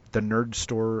 The Nerd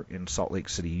Store in Salt Lake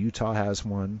City, Utah has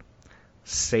one.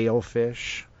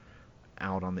 Sailfish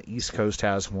out on the East Coast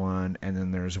has one. And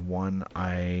then there's one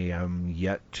I am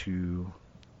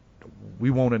we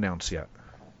won't announce yet.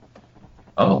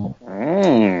 Oh.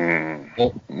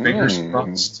 Well, fingers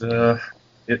crossed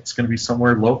it's going to be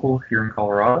somewhere local here in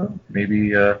Colorado.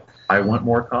 Maybe I Want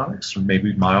More Comics, or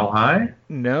maybe Mile High.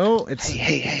 No, it's...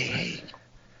 Hey.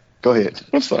 Go ahead.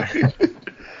 I'm sorry.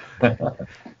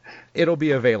 It'll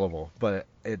be available, but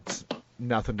it's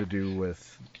nothing to do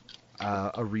with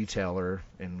a retailer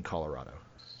in Colorado.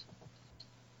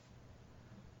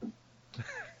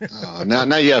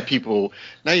 Now you have people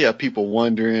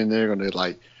wondering. They're gonna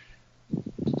like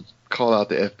call out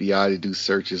the FBI to do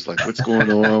searches. Like, what's going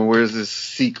on? Where's this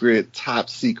top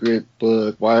secret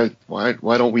book? Why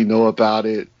don't we know about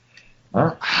it?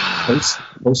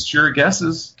 Post your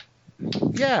guesses.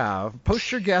 Yeah,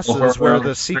 post your guesses where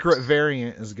the secret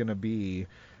variant is going to be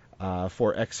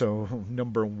for Exo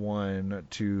 #1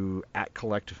 to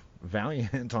 @Collect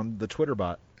Valiant on the Twitter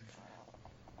bot.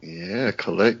 Yeah,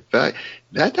 collect that.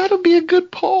 That'll be a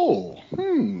good poll.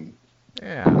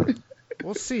 Yeah,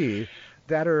 we'll see.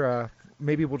 That or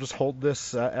maybe we'll just hold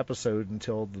this episode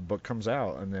until the book comes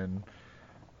out and then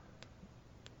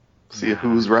see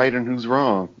who's right and who's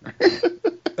wrong.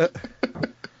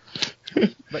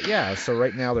 But yeah, so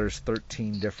right now there's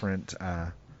 13 different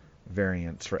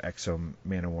variants for Exo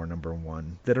Manowar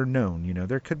 #1 that are known.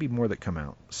 There could be more that come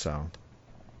out. So,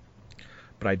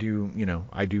 but I do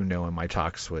know in my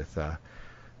talks with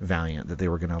Valiant that they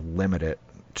were going to limit it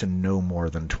to no more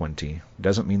than 20.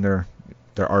 Doesn't mean there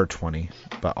are 20,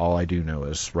 but all I do know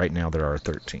is right now there are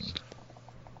 13.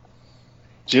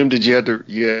 Jim, did you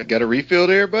got a refill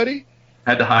there, buddy?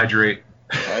 Had to hydrate.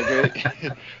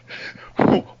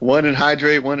 One and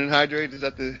hydrate. Is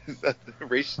that the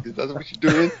ratio? Is that what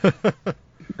you're doing?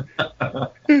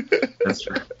 That's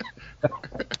true.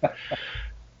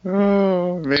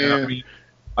 Oh man. Yeah,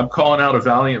 I'm calling out a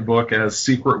Valiant book as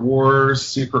Secret Wars,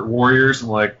 Secret Warriors. I'm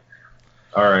like,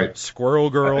 all right, Squirrel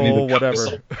Girl,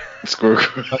 whatever. Squirrel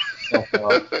Girl.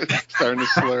 Starting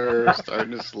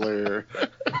to slur.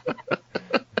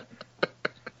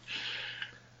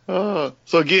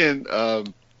 So again,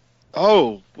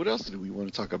 what else do we want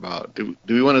to talk about? Do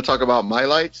we want to talk about My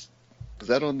Lights? Is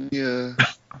that on the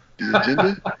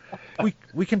agenda?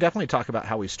 We can definitely talk about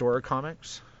how we store our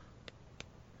comics.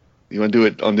 You want to do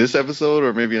it on this episode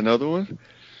or maybe another one?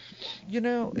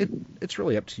 It's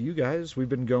really up to you guys. We've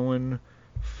been going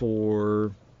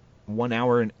for 1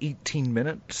 hour and 18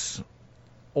 minutes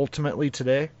ultimately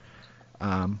today.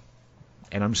 And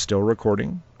I'm still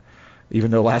recording. Even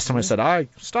though last time I said I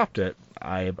stopped it,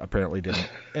 I apparently didn't.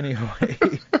 Anyway.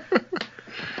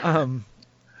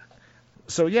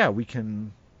 So yeah,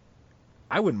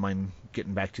 I wouldn't mind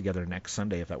getting back together next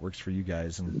Sunday if that works for you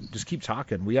guys and just keep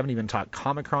talking. We haven't even talked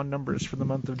Comic-Con numbers for the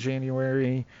month of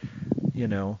January.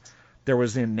 There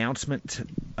was the announcement,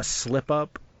 a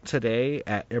slip-up today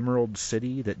at Emerald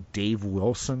City that Dave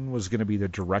Wilson was going to be the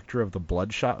director of the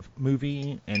Bloodshot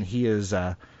movie, and he is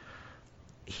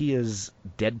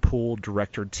Deadpool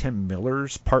director Tim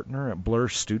Miller's partner at Blur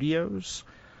Studios.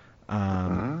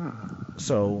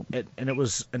 So it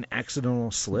was an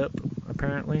accidental slip,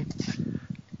 apparently.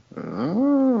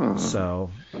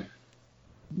 So,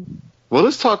 well,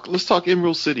 let's talk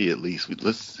Emerald City at least.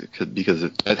 Because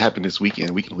that happened this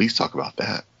weekend. We can at least talk about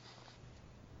that.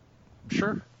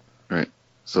 Sure. Right.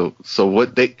 So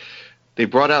what they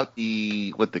brought out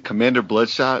the Commander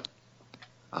Bloodshot,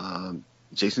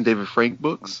 Jason David Frank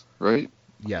books, right?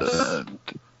 Yes.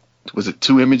 Was it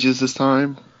 2 images this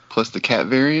time plus the cat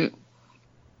variant?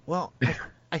 Well,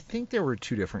 I think there were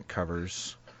 2 different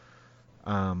covers.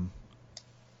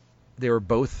 They were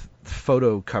both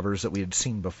photo covers that we had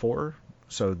seen before,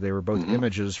 so they were both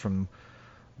images from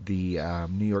the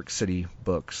New York City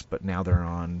books, but now they're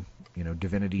on,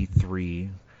 Divinity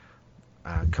 3,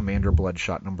 Commander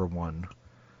Bloodshot #1,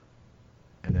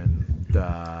 and then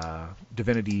the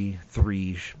Divinity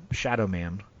 3 Shadow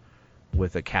Man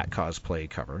with a cat cosplay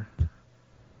cover.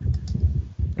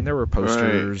 And there were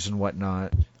posters and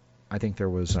whatnot. I think there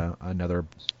was another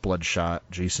Bloodshot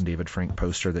Jason David Frank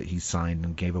poster that he signed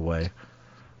and gave away.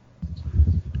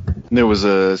 And there was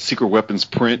a Secret Weapons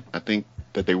print, I think,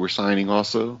 that they were signing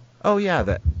also. Oh yeah,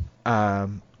 that.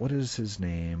 What is his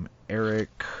name?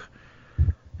 Eric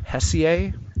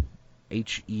Hessier,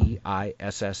 Heisserer,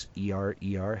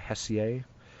 Hessier.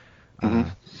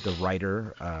 The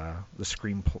writer, the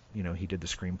screen, he did the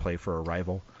screenplay for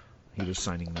Arrival. He was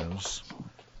signing those.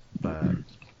 But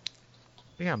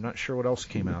yeah, I'm not sure what else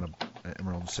came out of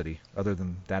Emerald City other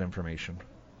than that information.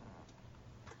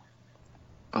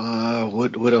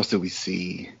 What else did we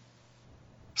see?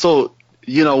 So,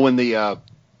 when the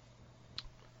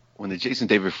Jason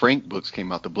David Frank books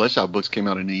came out, the Bloodshot books came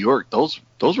out in New York, those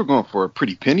were going for a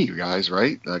pretty penny, you guys,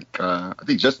 right? Like, I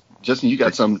think Justin, you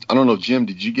got some. I don't know, Jim,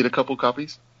 did you get a couple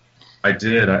copies? I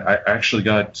did. I actually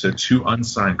got 2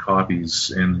 unsigned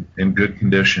copies in good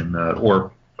condition,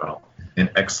 in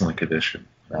excellent condition.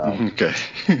 Okay.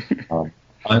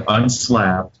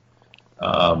 Unslabbed.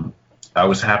 I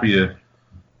was happy to.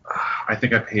 I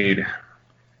think I paid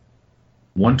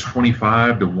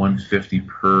 $125 to $150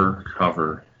 per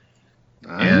cover.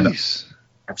 Nice.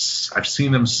 And I've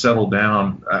seen them settle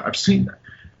down. I've seen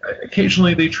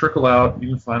occasionally they trickle out.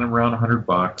 You can find them around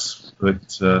 $100,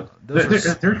 but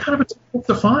they're kind of difficult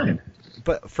to find.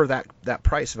 But for that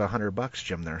price of $100,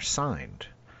 Jim, they're signed.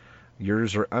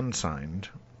 Yours are unsigned.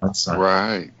 Unsigned,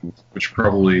 right? Which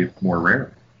probably more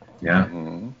rare. Yeah.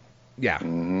 Mm-hmm. Yeah.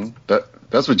 Mm-hmm.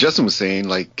 That's what Justin was saying.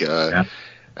 Like at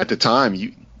the time,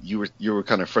 you were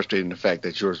kind of frustrated in the fact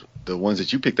that the ones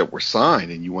that you picked up were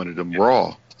signed and you wanted them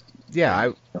raw.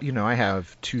 Yeah, I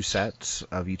have 2 sets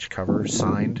of each cover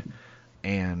signed,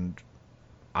 and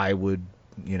I would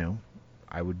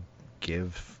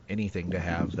give anything to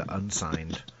have the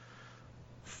unsigned,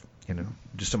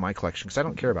 just in my collection, because I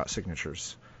don't care about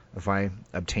signatures. If I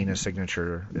obtain a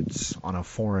signature, it's on a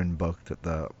foreign book that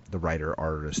the writer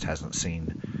artist hasn't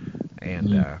seen,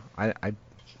 and I'm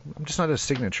just not a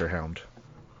signature hound.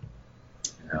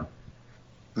 Yeah.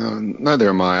 Neither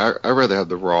am I. I rather have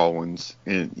the raw ones,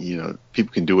 and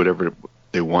people can do whatever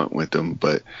they want with them.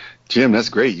 But Jim, that's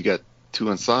great. You got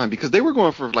 2 unsigned, because they were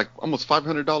going for like almost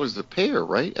 $500 a pair,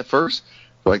 right? At first,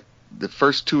 like the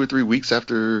first 2 or 3 weeks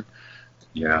after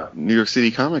New York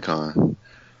City Comic Con.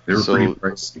 They were pretty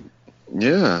pricey.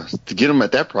 Yeah, to get them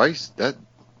at that price,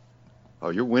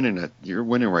 you're winning. You're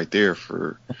winning right there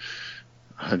for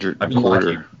 $100 a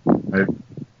quarter.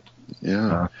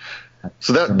 Yeah.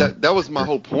 So that was my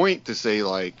whole point, to say,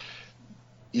 like,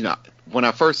 when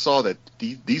I first saw that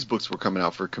these books were coming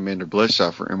out for Commander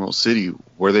Bloodshot for Emerald City,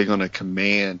 were they going to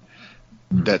command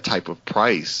that type of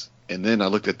price? And then I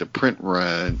looked at the print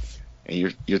run,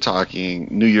 and you're talking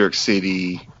New York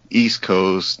City, East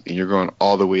Coast, and you're going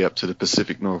all the way up to the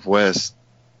Pacific Northwest,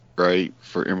 right,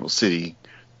 for Emerald City.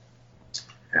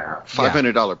 Yeah.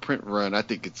 $500 print run. I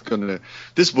think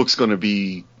this book's gonna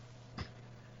be.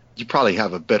 You probably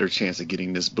have a better chance of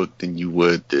getting this book than you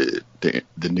would the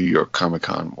New York Comic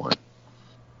Con one.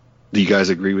 Do you guys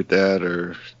agree with that,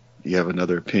 or do you have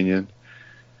another opinion?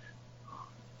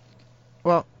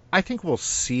 Well, I think we'll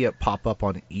see it pop up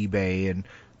on eBay, and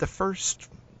the first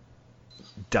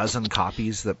dozen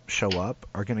copies that show up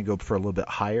are going to go for a little bit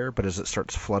higher, but as it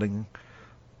starts flooding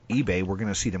eBay, we're going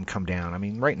to see them come down. I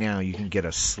mean, right now you can get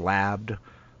a slabbed,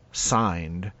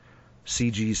 signed,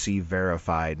 CGC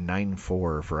verified 9.4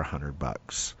 for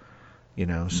 $100.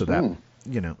 So that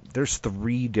there's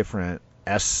 3 different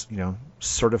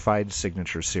certified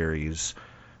signature series,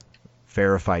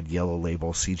 verified yellow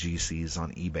label CGCs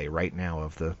on eBay right now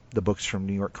of the books from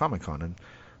New York Comic Con,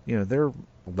 and they're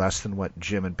less than what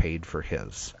Jim had paid for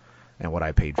his and what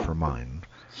I paid for mine,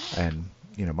 and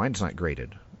mine's not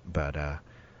graded, but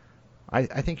I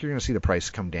think you're going to see the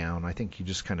price come down. I think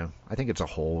I think it's a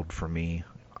hold for me.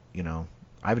 I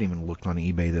haven't even looked on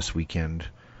eBay this weekend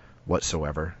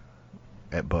whatsoever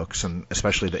at books, and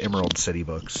especially the Emerald City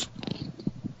books.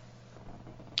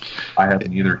 I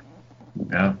haven't either.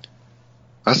 Yeah.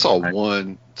 I saw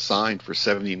one signed for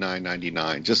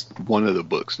 $79.99, just one of the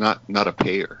books, not a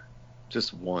pair,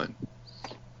 just one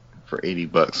for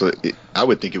 $80. So I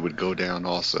would think it would go down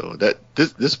also. That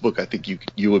this book, I think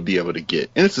you would be able to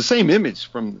get, and it's the same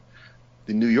image from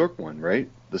the New York one, right?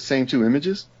 The same 2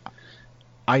 images.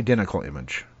 Identical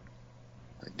image.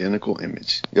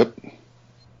 Yep.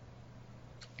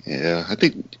 Yeah, I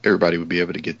think everybody would be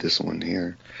able to get this one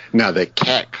here. Now, the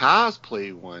cat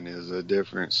cosplay one is a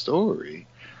different story.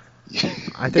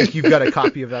 I think you've got a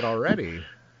copy of that already.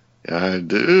 I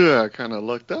do. I kind of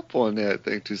looked up on that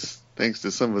thanks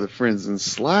to some of the friends in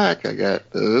Slack. I got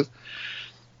those.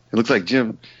 It looks like,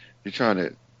 Jim, you're trying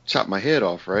to chop my head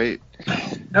off, right?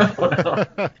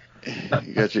 No.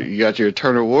 You got your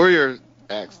Eternal Warrior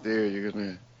axe there. You're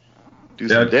gonna do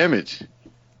some damage.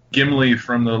 Gimli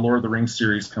from the Lord of the Rings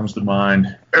series comes to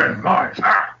mind. In my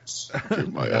house.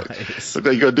 Nice. Look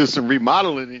like you're gonna do some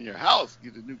remodeling in your house.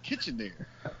 Get a new kitchen there.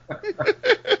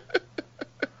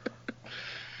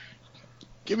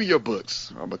 Give me your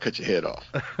books, or I'm gonna cut your head off.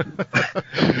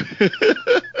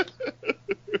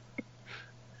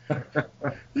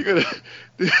 You're gonna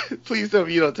please tell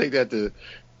me you don't take that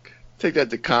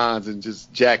to cons and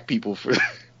just jack people for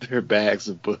their bags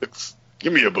of books.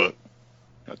 Give me your book.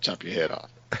 I'll chop your head off.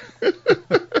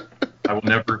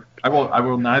 I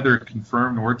will neither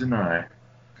confirm nor deny.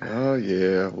 Oh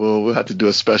yeah. Well, we'll have to do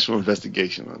a special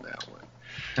investigation on that one.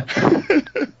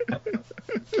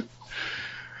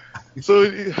 So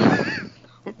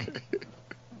okay.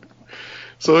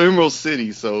 So Emerald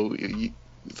City. So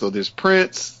there's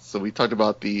prints. So we talked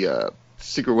about the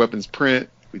Secret Weapons print.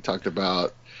 We talked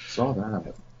about Saw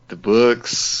that. the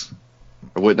books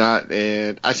or whatnot.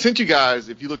 And I sent you guys,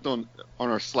 if you looked on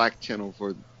our Slack channel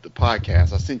for the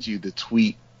podcast, I sent you the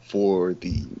tweet for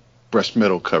the brushed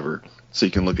metal cover, so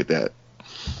you can look at that.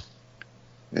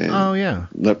 And Oh yeah.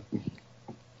 let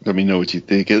me know what you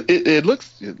think. It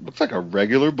looks like a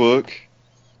regular book.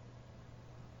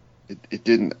 It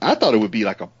didn't. I thought it would be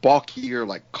like a bulkier,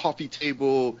 like coffee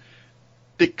table,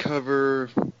 thick cover,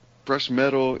 brushed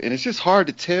metal, and it's just hard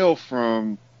to tell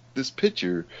from this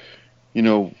picture,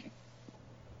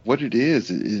 what it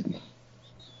is.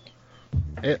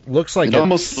 It looks like It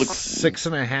almost looks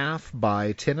 6.5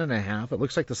 by 10.5. It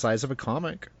looks like the size of a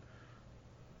comic.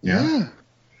 Yeah.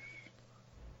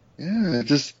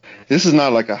 This is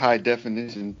not like a high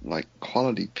definition, like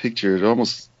quality picture.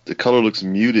 The color looks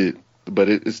muted, but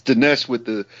it's Dinesh with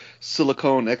the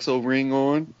silicone exo ring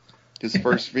on his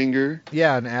first finger.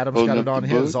 Yeah, and Adam's Holding got it up on the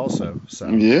his book. also. So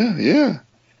Yeah.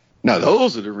 Now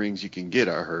those are the rings you can get.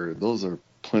 I heard those are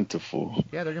plentiful.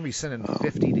 yeah, they're gonna be sending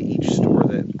 50 to each store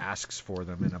that asks for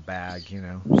them in a bag.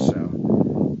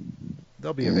 So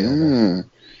they'll be available. Yeah.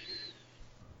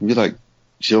 Be like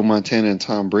Joe Montana and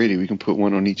Tom Brady. We can put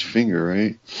one on each finger,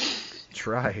 right? That's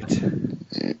right.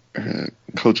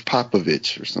 Coach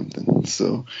Popovich or something.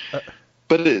 So,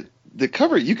 but the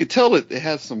cover, you could tell it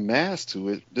has some mass to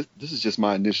it. This is just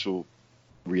my initial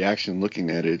reaction looking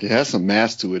at it. It has some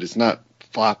mass to it. It's not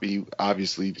floppy,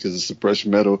 obviously, because it's a brushed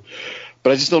metal.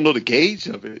 But I just don't know the gauge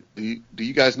of it. Do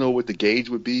you guys know what the gauge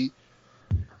would be?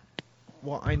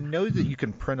 Well, I know that you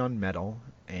can print on metal,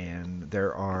 and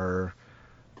there are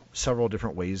several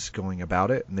different ways going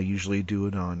about it, and they usually do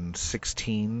it on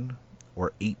 16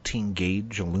 or 18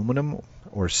 gauge aluminum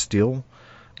or steel.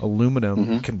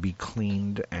 Aluminum can be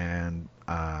cleaned and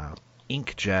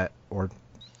inkjet or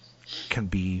can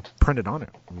be printed on it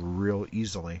real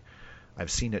easily. I've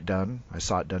seen it done. I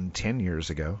saw it done 10 years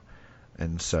ago.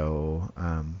 And so,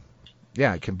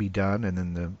 yeah, it can be done, and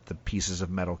then the pieces of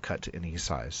metal cut to any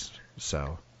size.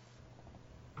 So.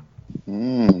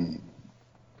 This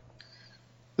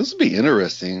would be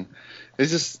interesting.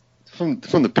 It's just from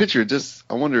the picture.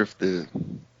 I wonder if the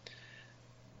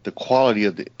quality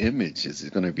of the image is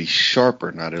going to be sharp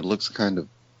or not. It looks kind of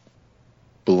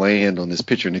bland on this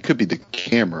picture, and it could be the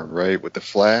camera, right, with the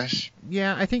flash.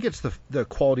 Yeah, I think it's the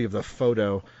quality of the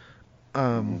photo.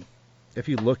 If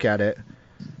you look at it,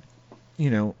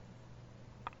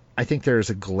 I think there's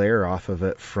a glare off of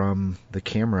it from the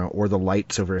camera or the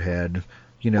lights overhead.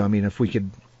 If we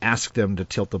could ask them to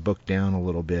tilt the book down a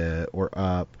little bit or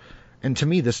up. And to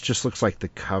me, this just looks like the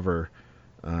cover.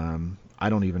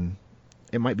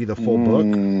 It might be the full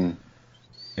book.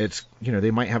 It's,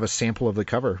 they might have a sample of the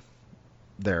cover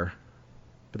there.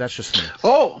 But that's just me.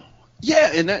 Oh,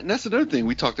 yeah, and that's another thing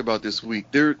we talked about this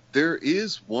week. There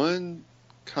is one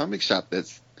comic shop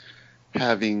that's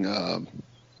having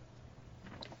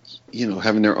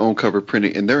having their own cover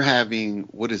printing, and they're having,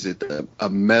 what is it, a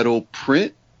metal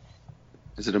print?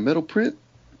 Is it a metal print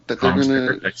that they're going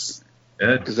to?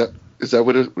 Is that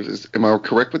what it is? Am I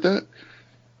correct with that?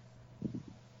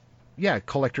 Yeah,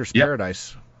 Collector's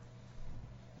Paradise.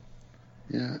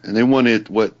 Yeah, and they wanted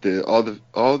all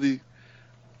the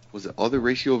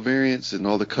ratio variants and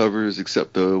all the covers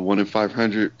except the 1 in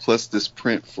 500 plus this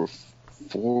print for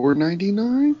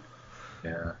 $4.99.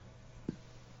 Yeah.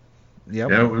 Yep.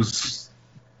 Yeah, it was.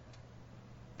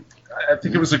 I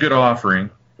think it was a good offering,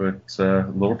 but a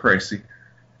little pricey.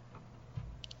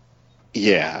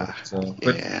 Yeah.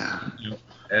 But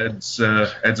Ed's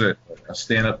a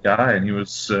stand-up guy, and he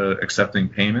was accepting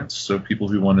payments. So people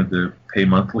who wanted to pay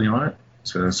monthly on it.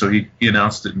 So he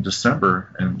announced it in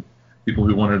December, and people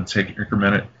who wanted to take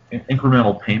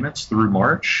incremental payments through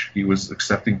March, he was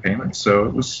accepting payments. So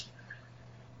it was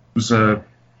a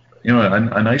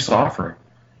nice offering.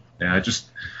 And I just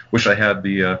wish I had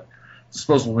the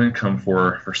disposable income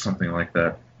for something like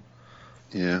that.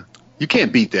 Yeah. You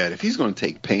can't beat that. If he's going to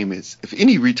take payments, if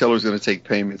any retailer is going to take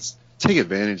payments, take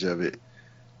advantage of it.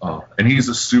 Oh, and he's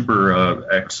a super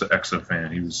EXA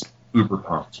fan. He was uber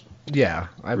pumped. Yeah,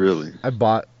 Really? I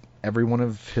bought every one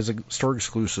of his store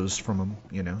exclusives from him,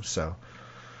 you know, so.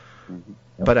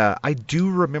 But I do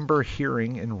remember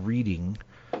hearing and reading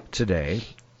today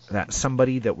that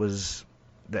somebody that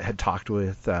had talked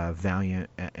with Valiant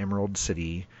at Emerald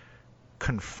City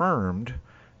confirmed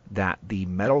that the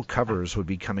metal covers would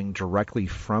be coming directly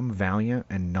from Valiant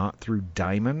and not through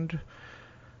Diamond.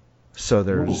 So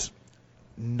there's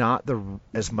not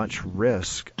as much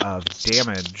risk of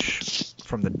damage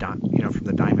from the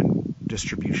Diamond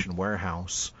distribution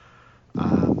warehouse,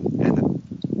 and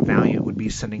Valiant would be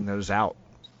sending those out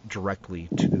directly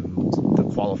to the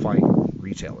qualifying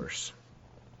retailers.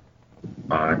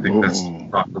 I think that's the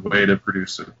proper way to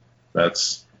produce it.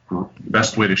 That's the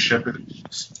best way to ship it,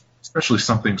 especially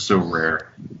something so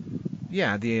rare.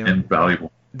 Yeah, and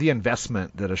valuable. The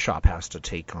investment that a shop has to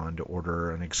take on to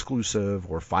order an exclusive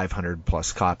or 500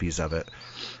 plus copies of it,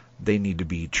 they need to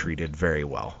be treated very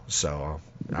well. So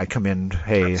I commend,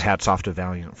 hats off to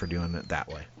Valiant for doing it that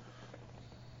way.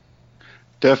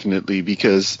 Definitely,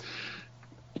 because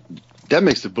that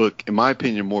makes the book, in my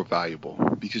opinion, more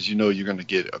valuable, because you know you're going to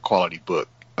get a quality book.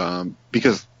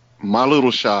 Because my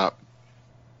little shop,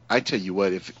 I tell you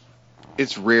what, if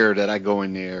it's rare that I go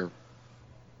in there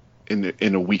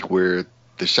in a week where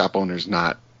the shop owner's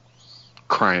not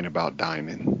crying about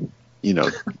Diamond. You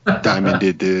know, Diamond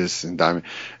did this and Diamond,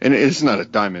 and it's not a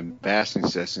Diamond bashing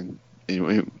session.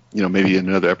 You know, maybe in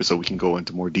another episode we can go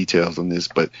into more details on this,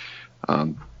 but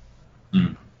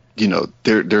you know,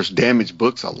 there's damaged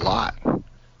books a lot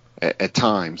at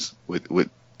times with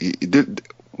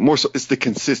more so it's the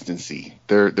consistency.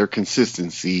 Their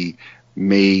consistency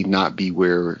may not be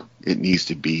where it needs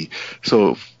to be.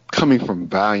 So coming from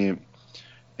Valiant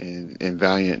and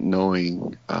Valiant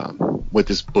knowing what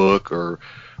this book or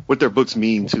what their books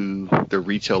mean to their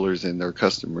retailers and their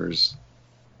customers,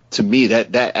 to me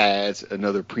that adds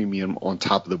another premium on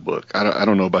top of the book. I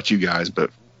don't know about you guys,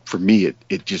 but for me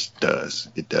it just does.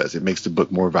 It makes the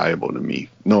book more valuable to me,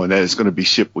 knowing that it's going to be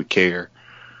shipped with care,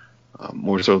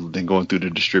 more so than going through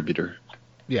the distributor.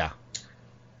 Yeah.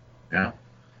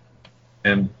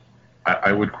 And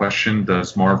I would question,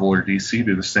 does Marvel or DC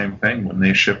do the same thing when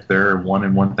they ship their 1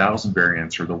 in 1,000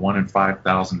 variants or the 1 in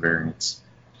 5,000 variants?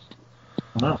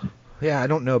 I don't know. Yeah, I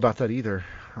don't know about that either.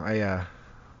 I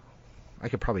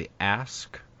could probably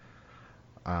ask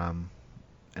and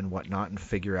whatnot and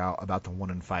figure out about the 1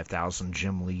 in 5,000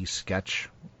 Jim Lee sketch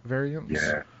variants.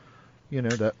 Yeah. You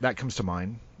know, that comes to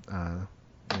mind.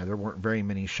 You know, there weren't very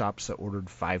many shops that ordered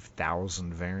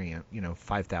 5,000 variant,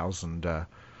 5,000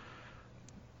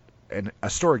 and a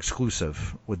store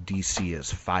exclusive with DC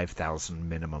is 5,000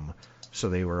 minimum. So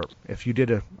they were, if you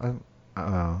did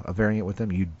a variant with them,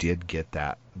 you did get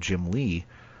that Jim Lee,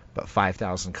 but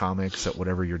 5,000 comics at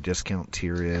whatever your discount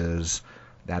tier is,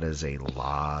 that is a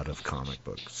lot of comic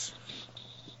books.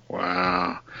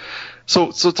 Wow.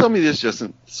 So tell me this,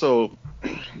 Justin. So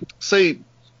say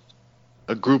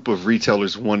a group of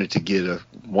retailers wanted to get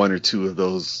one or two of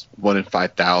those 1 in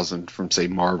 5,000 from, say,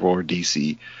 Marvel or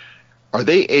DC. Are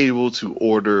they able to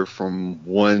order from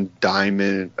one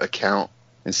Diamond account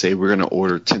and say, we're going to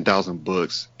order 10,000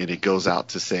 books, and it goes out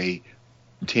to, say,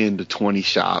 10 to 20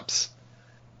 shops,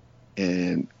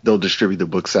 and they'll distribute the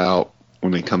books out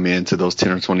when they come into those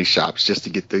 10 or 20 shops just to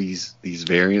get these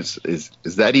variants? Is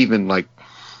that even, like,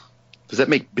 does that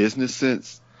make business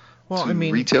sense to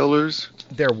retailers?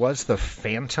 There was the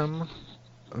Phantom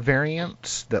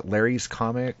variant that Larry's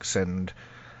Comics and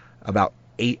about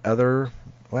 8 other...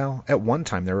 Well, at one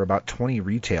time, there were about 20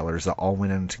 retailers that all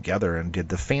went in together and did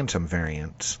the Phantom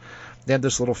variants. They had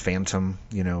this little Phantom,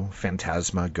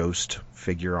 Phantasma ghost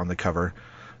figure on the cover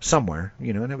somewhere,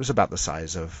 and it was about the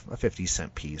size of a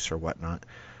 50-cent piece or whatnot.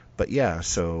 But yeah,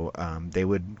 so they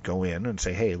would go in and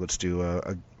say, hey, let's do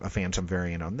a Phantom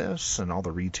variant on this, and all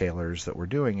the retailers that were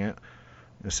doing it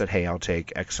said, hey, I'll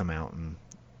take X amount, and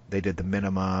they did the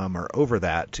minimum or over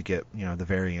that to get, the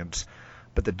variants.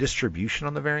 But the distribution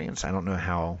on the variants, I don't know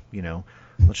how,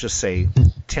 let's just say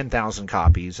 10,000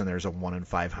 copies and there's a 1 in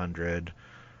 500,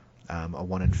 a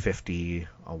 1 in 50,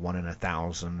 a 1 in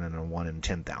 1,000, and a 1 in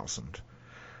 10,000.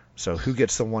 So who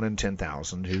gets the 1 in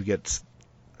 10,000?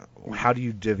 How do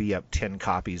you divvy up 10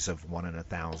 copies of 1 in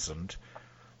 1,000?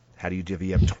 How do you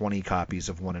divvy up 20 copies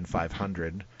of 1 in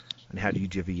 500? And how do you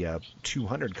divvy up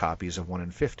 200 copies of 1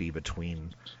 in 50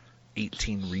 between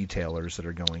 18 retailers that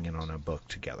are going in on a book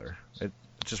together?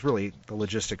 It's just really, the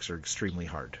logistics are extremely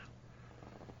hard.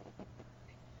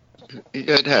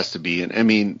 It has to be. And I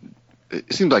mean,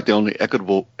 it seems like the only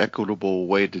equitable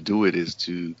way to do it is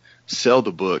to sell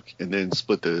the book and then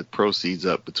split the proceeds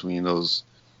up between those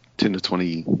 10 to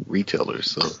 20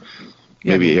 retailers. So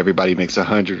maybe everybody makes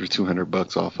 $100 or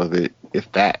 $200 off of it,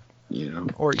 if that,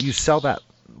 Or you sell that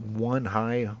one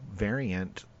high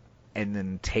variant and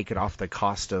then take it off the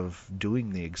cost of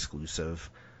doing the exclusive,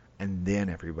 and then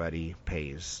everybody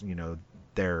pays,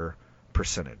 their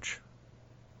percentage.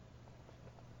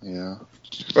 Yeah.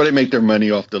 Or they make their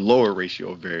money off the lower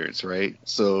ratio variants, right?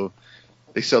 So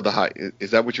they sell the high.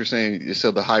 Is that what you're saying? You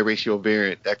sell the high ratio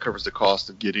variant, that covers the cost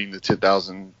of getting the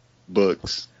 10,000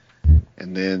 books.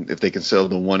 And then if they can sell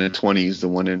the 1 in 20s, the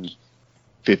 1 in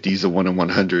 50s, the 1 in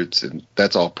 100s, and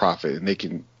that's all profit. And they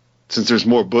can, since there's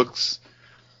more books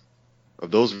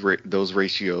of those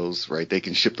ratios, right, they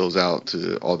can ship those out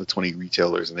to all the 20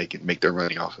 retailers and they can make their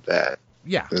money off of that.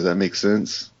 Yeah. Does that make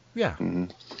sense? Yeah. Mm-hmm.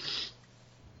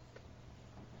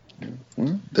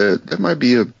 Well, that might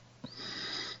be a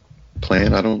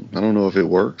plan. I don't know if it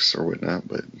works or whatnot,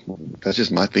 but that's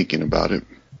just my thinking about it.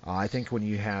 I think if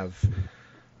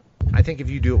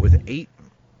you do it with eight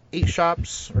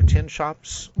shops or 10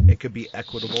 shops, it could be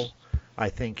equitable. I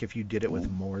think if you did it with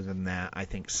more than that, I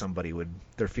think somebody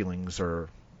their feelings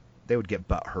they would get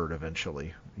butthurt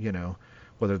eventually,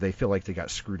 whether they feel like they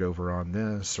got screwed over on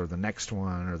this or the next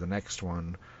one or the next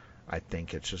one. I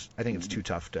think it's too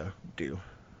tough to do.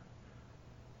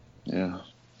 Yeah,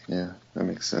 that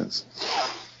makes sense.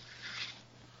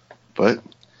 But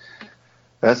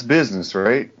that's business,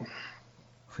 right?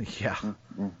 Yeah.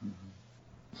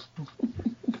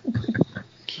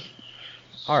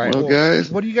 All right, well,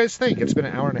 guys, what do you guys think? It's been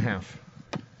an hour and a half.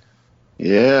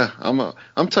 Yeah,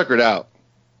 I'm tuckered out.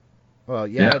 Well,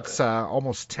 yeah. It's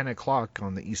almost 10 o'clock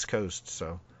on the East Coast,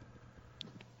 so.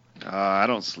 I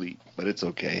don't sleep, but it's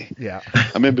okay. Yeah.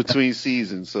 I'm in between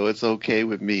seasons, so it's okay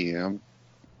with me.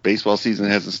 Baseball season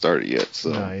hasn't started yet,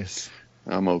 so nice.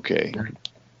 I'm okay.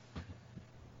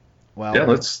 Well, yeah,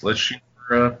 let's shoot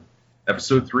for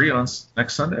episode 3 on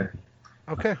next Sunday.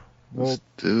 Okay. Well, let's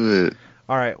do it.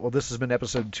 All right. Well, this has been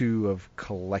episode 2 of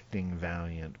Collecting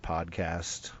Valiant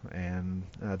podcast, and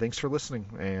thanks for listening.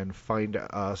 And find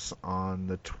us on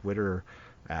the Twitter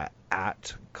at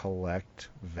Collect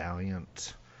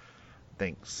Valiant.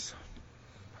 Thanks.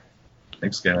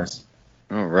 Thanks, guys.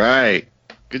 All right.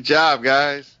 Good job,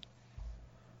 guys.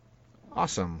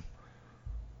 Awesome.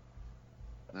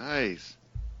 Nice.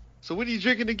 So what are you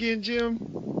drinking again,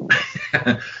 Jim?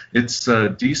 It's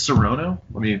Di Serono.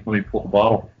 Let me pull the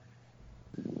bottle.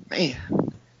 Man.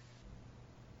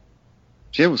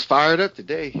 Jim was fired up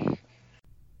today.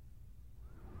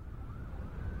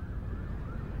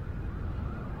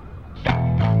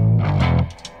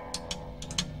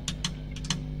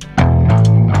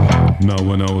 Now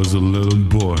when I was a little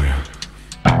boy,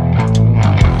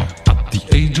 at the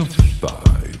age of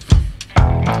 5,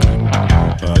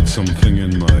 I had something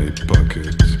in my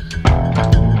pocket.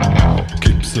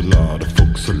 Keeps a lot of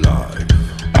folks alive.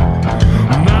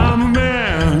 Now I'm a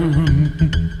man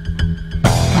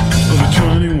of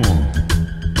 21.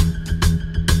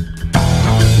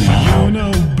 You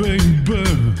know, baby,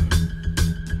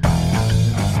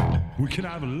 we can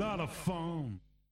have a lot of fun.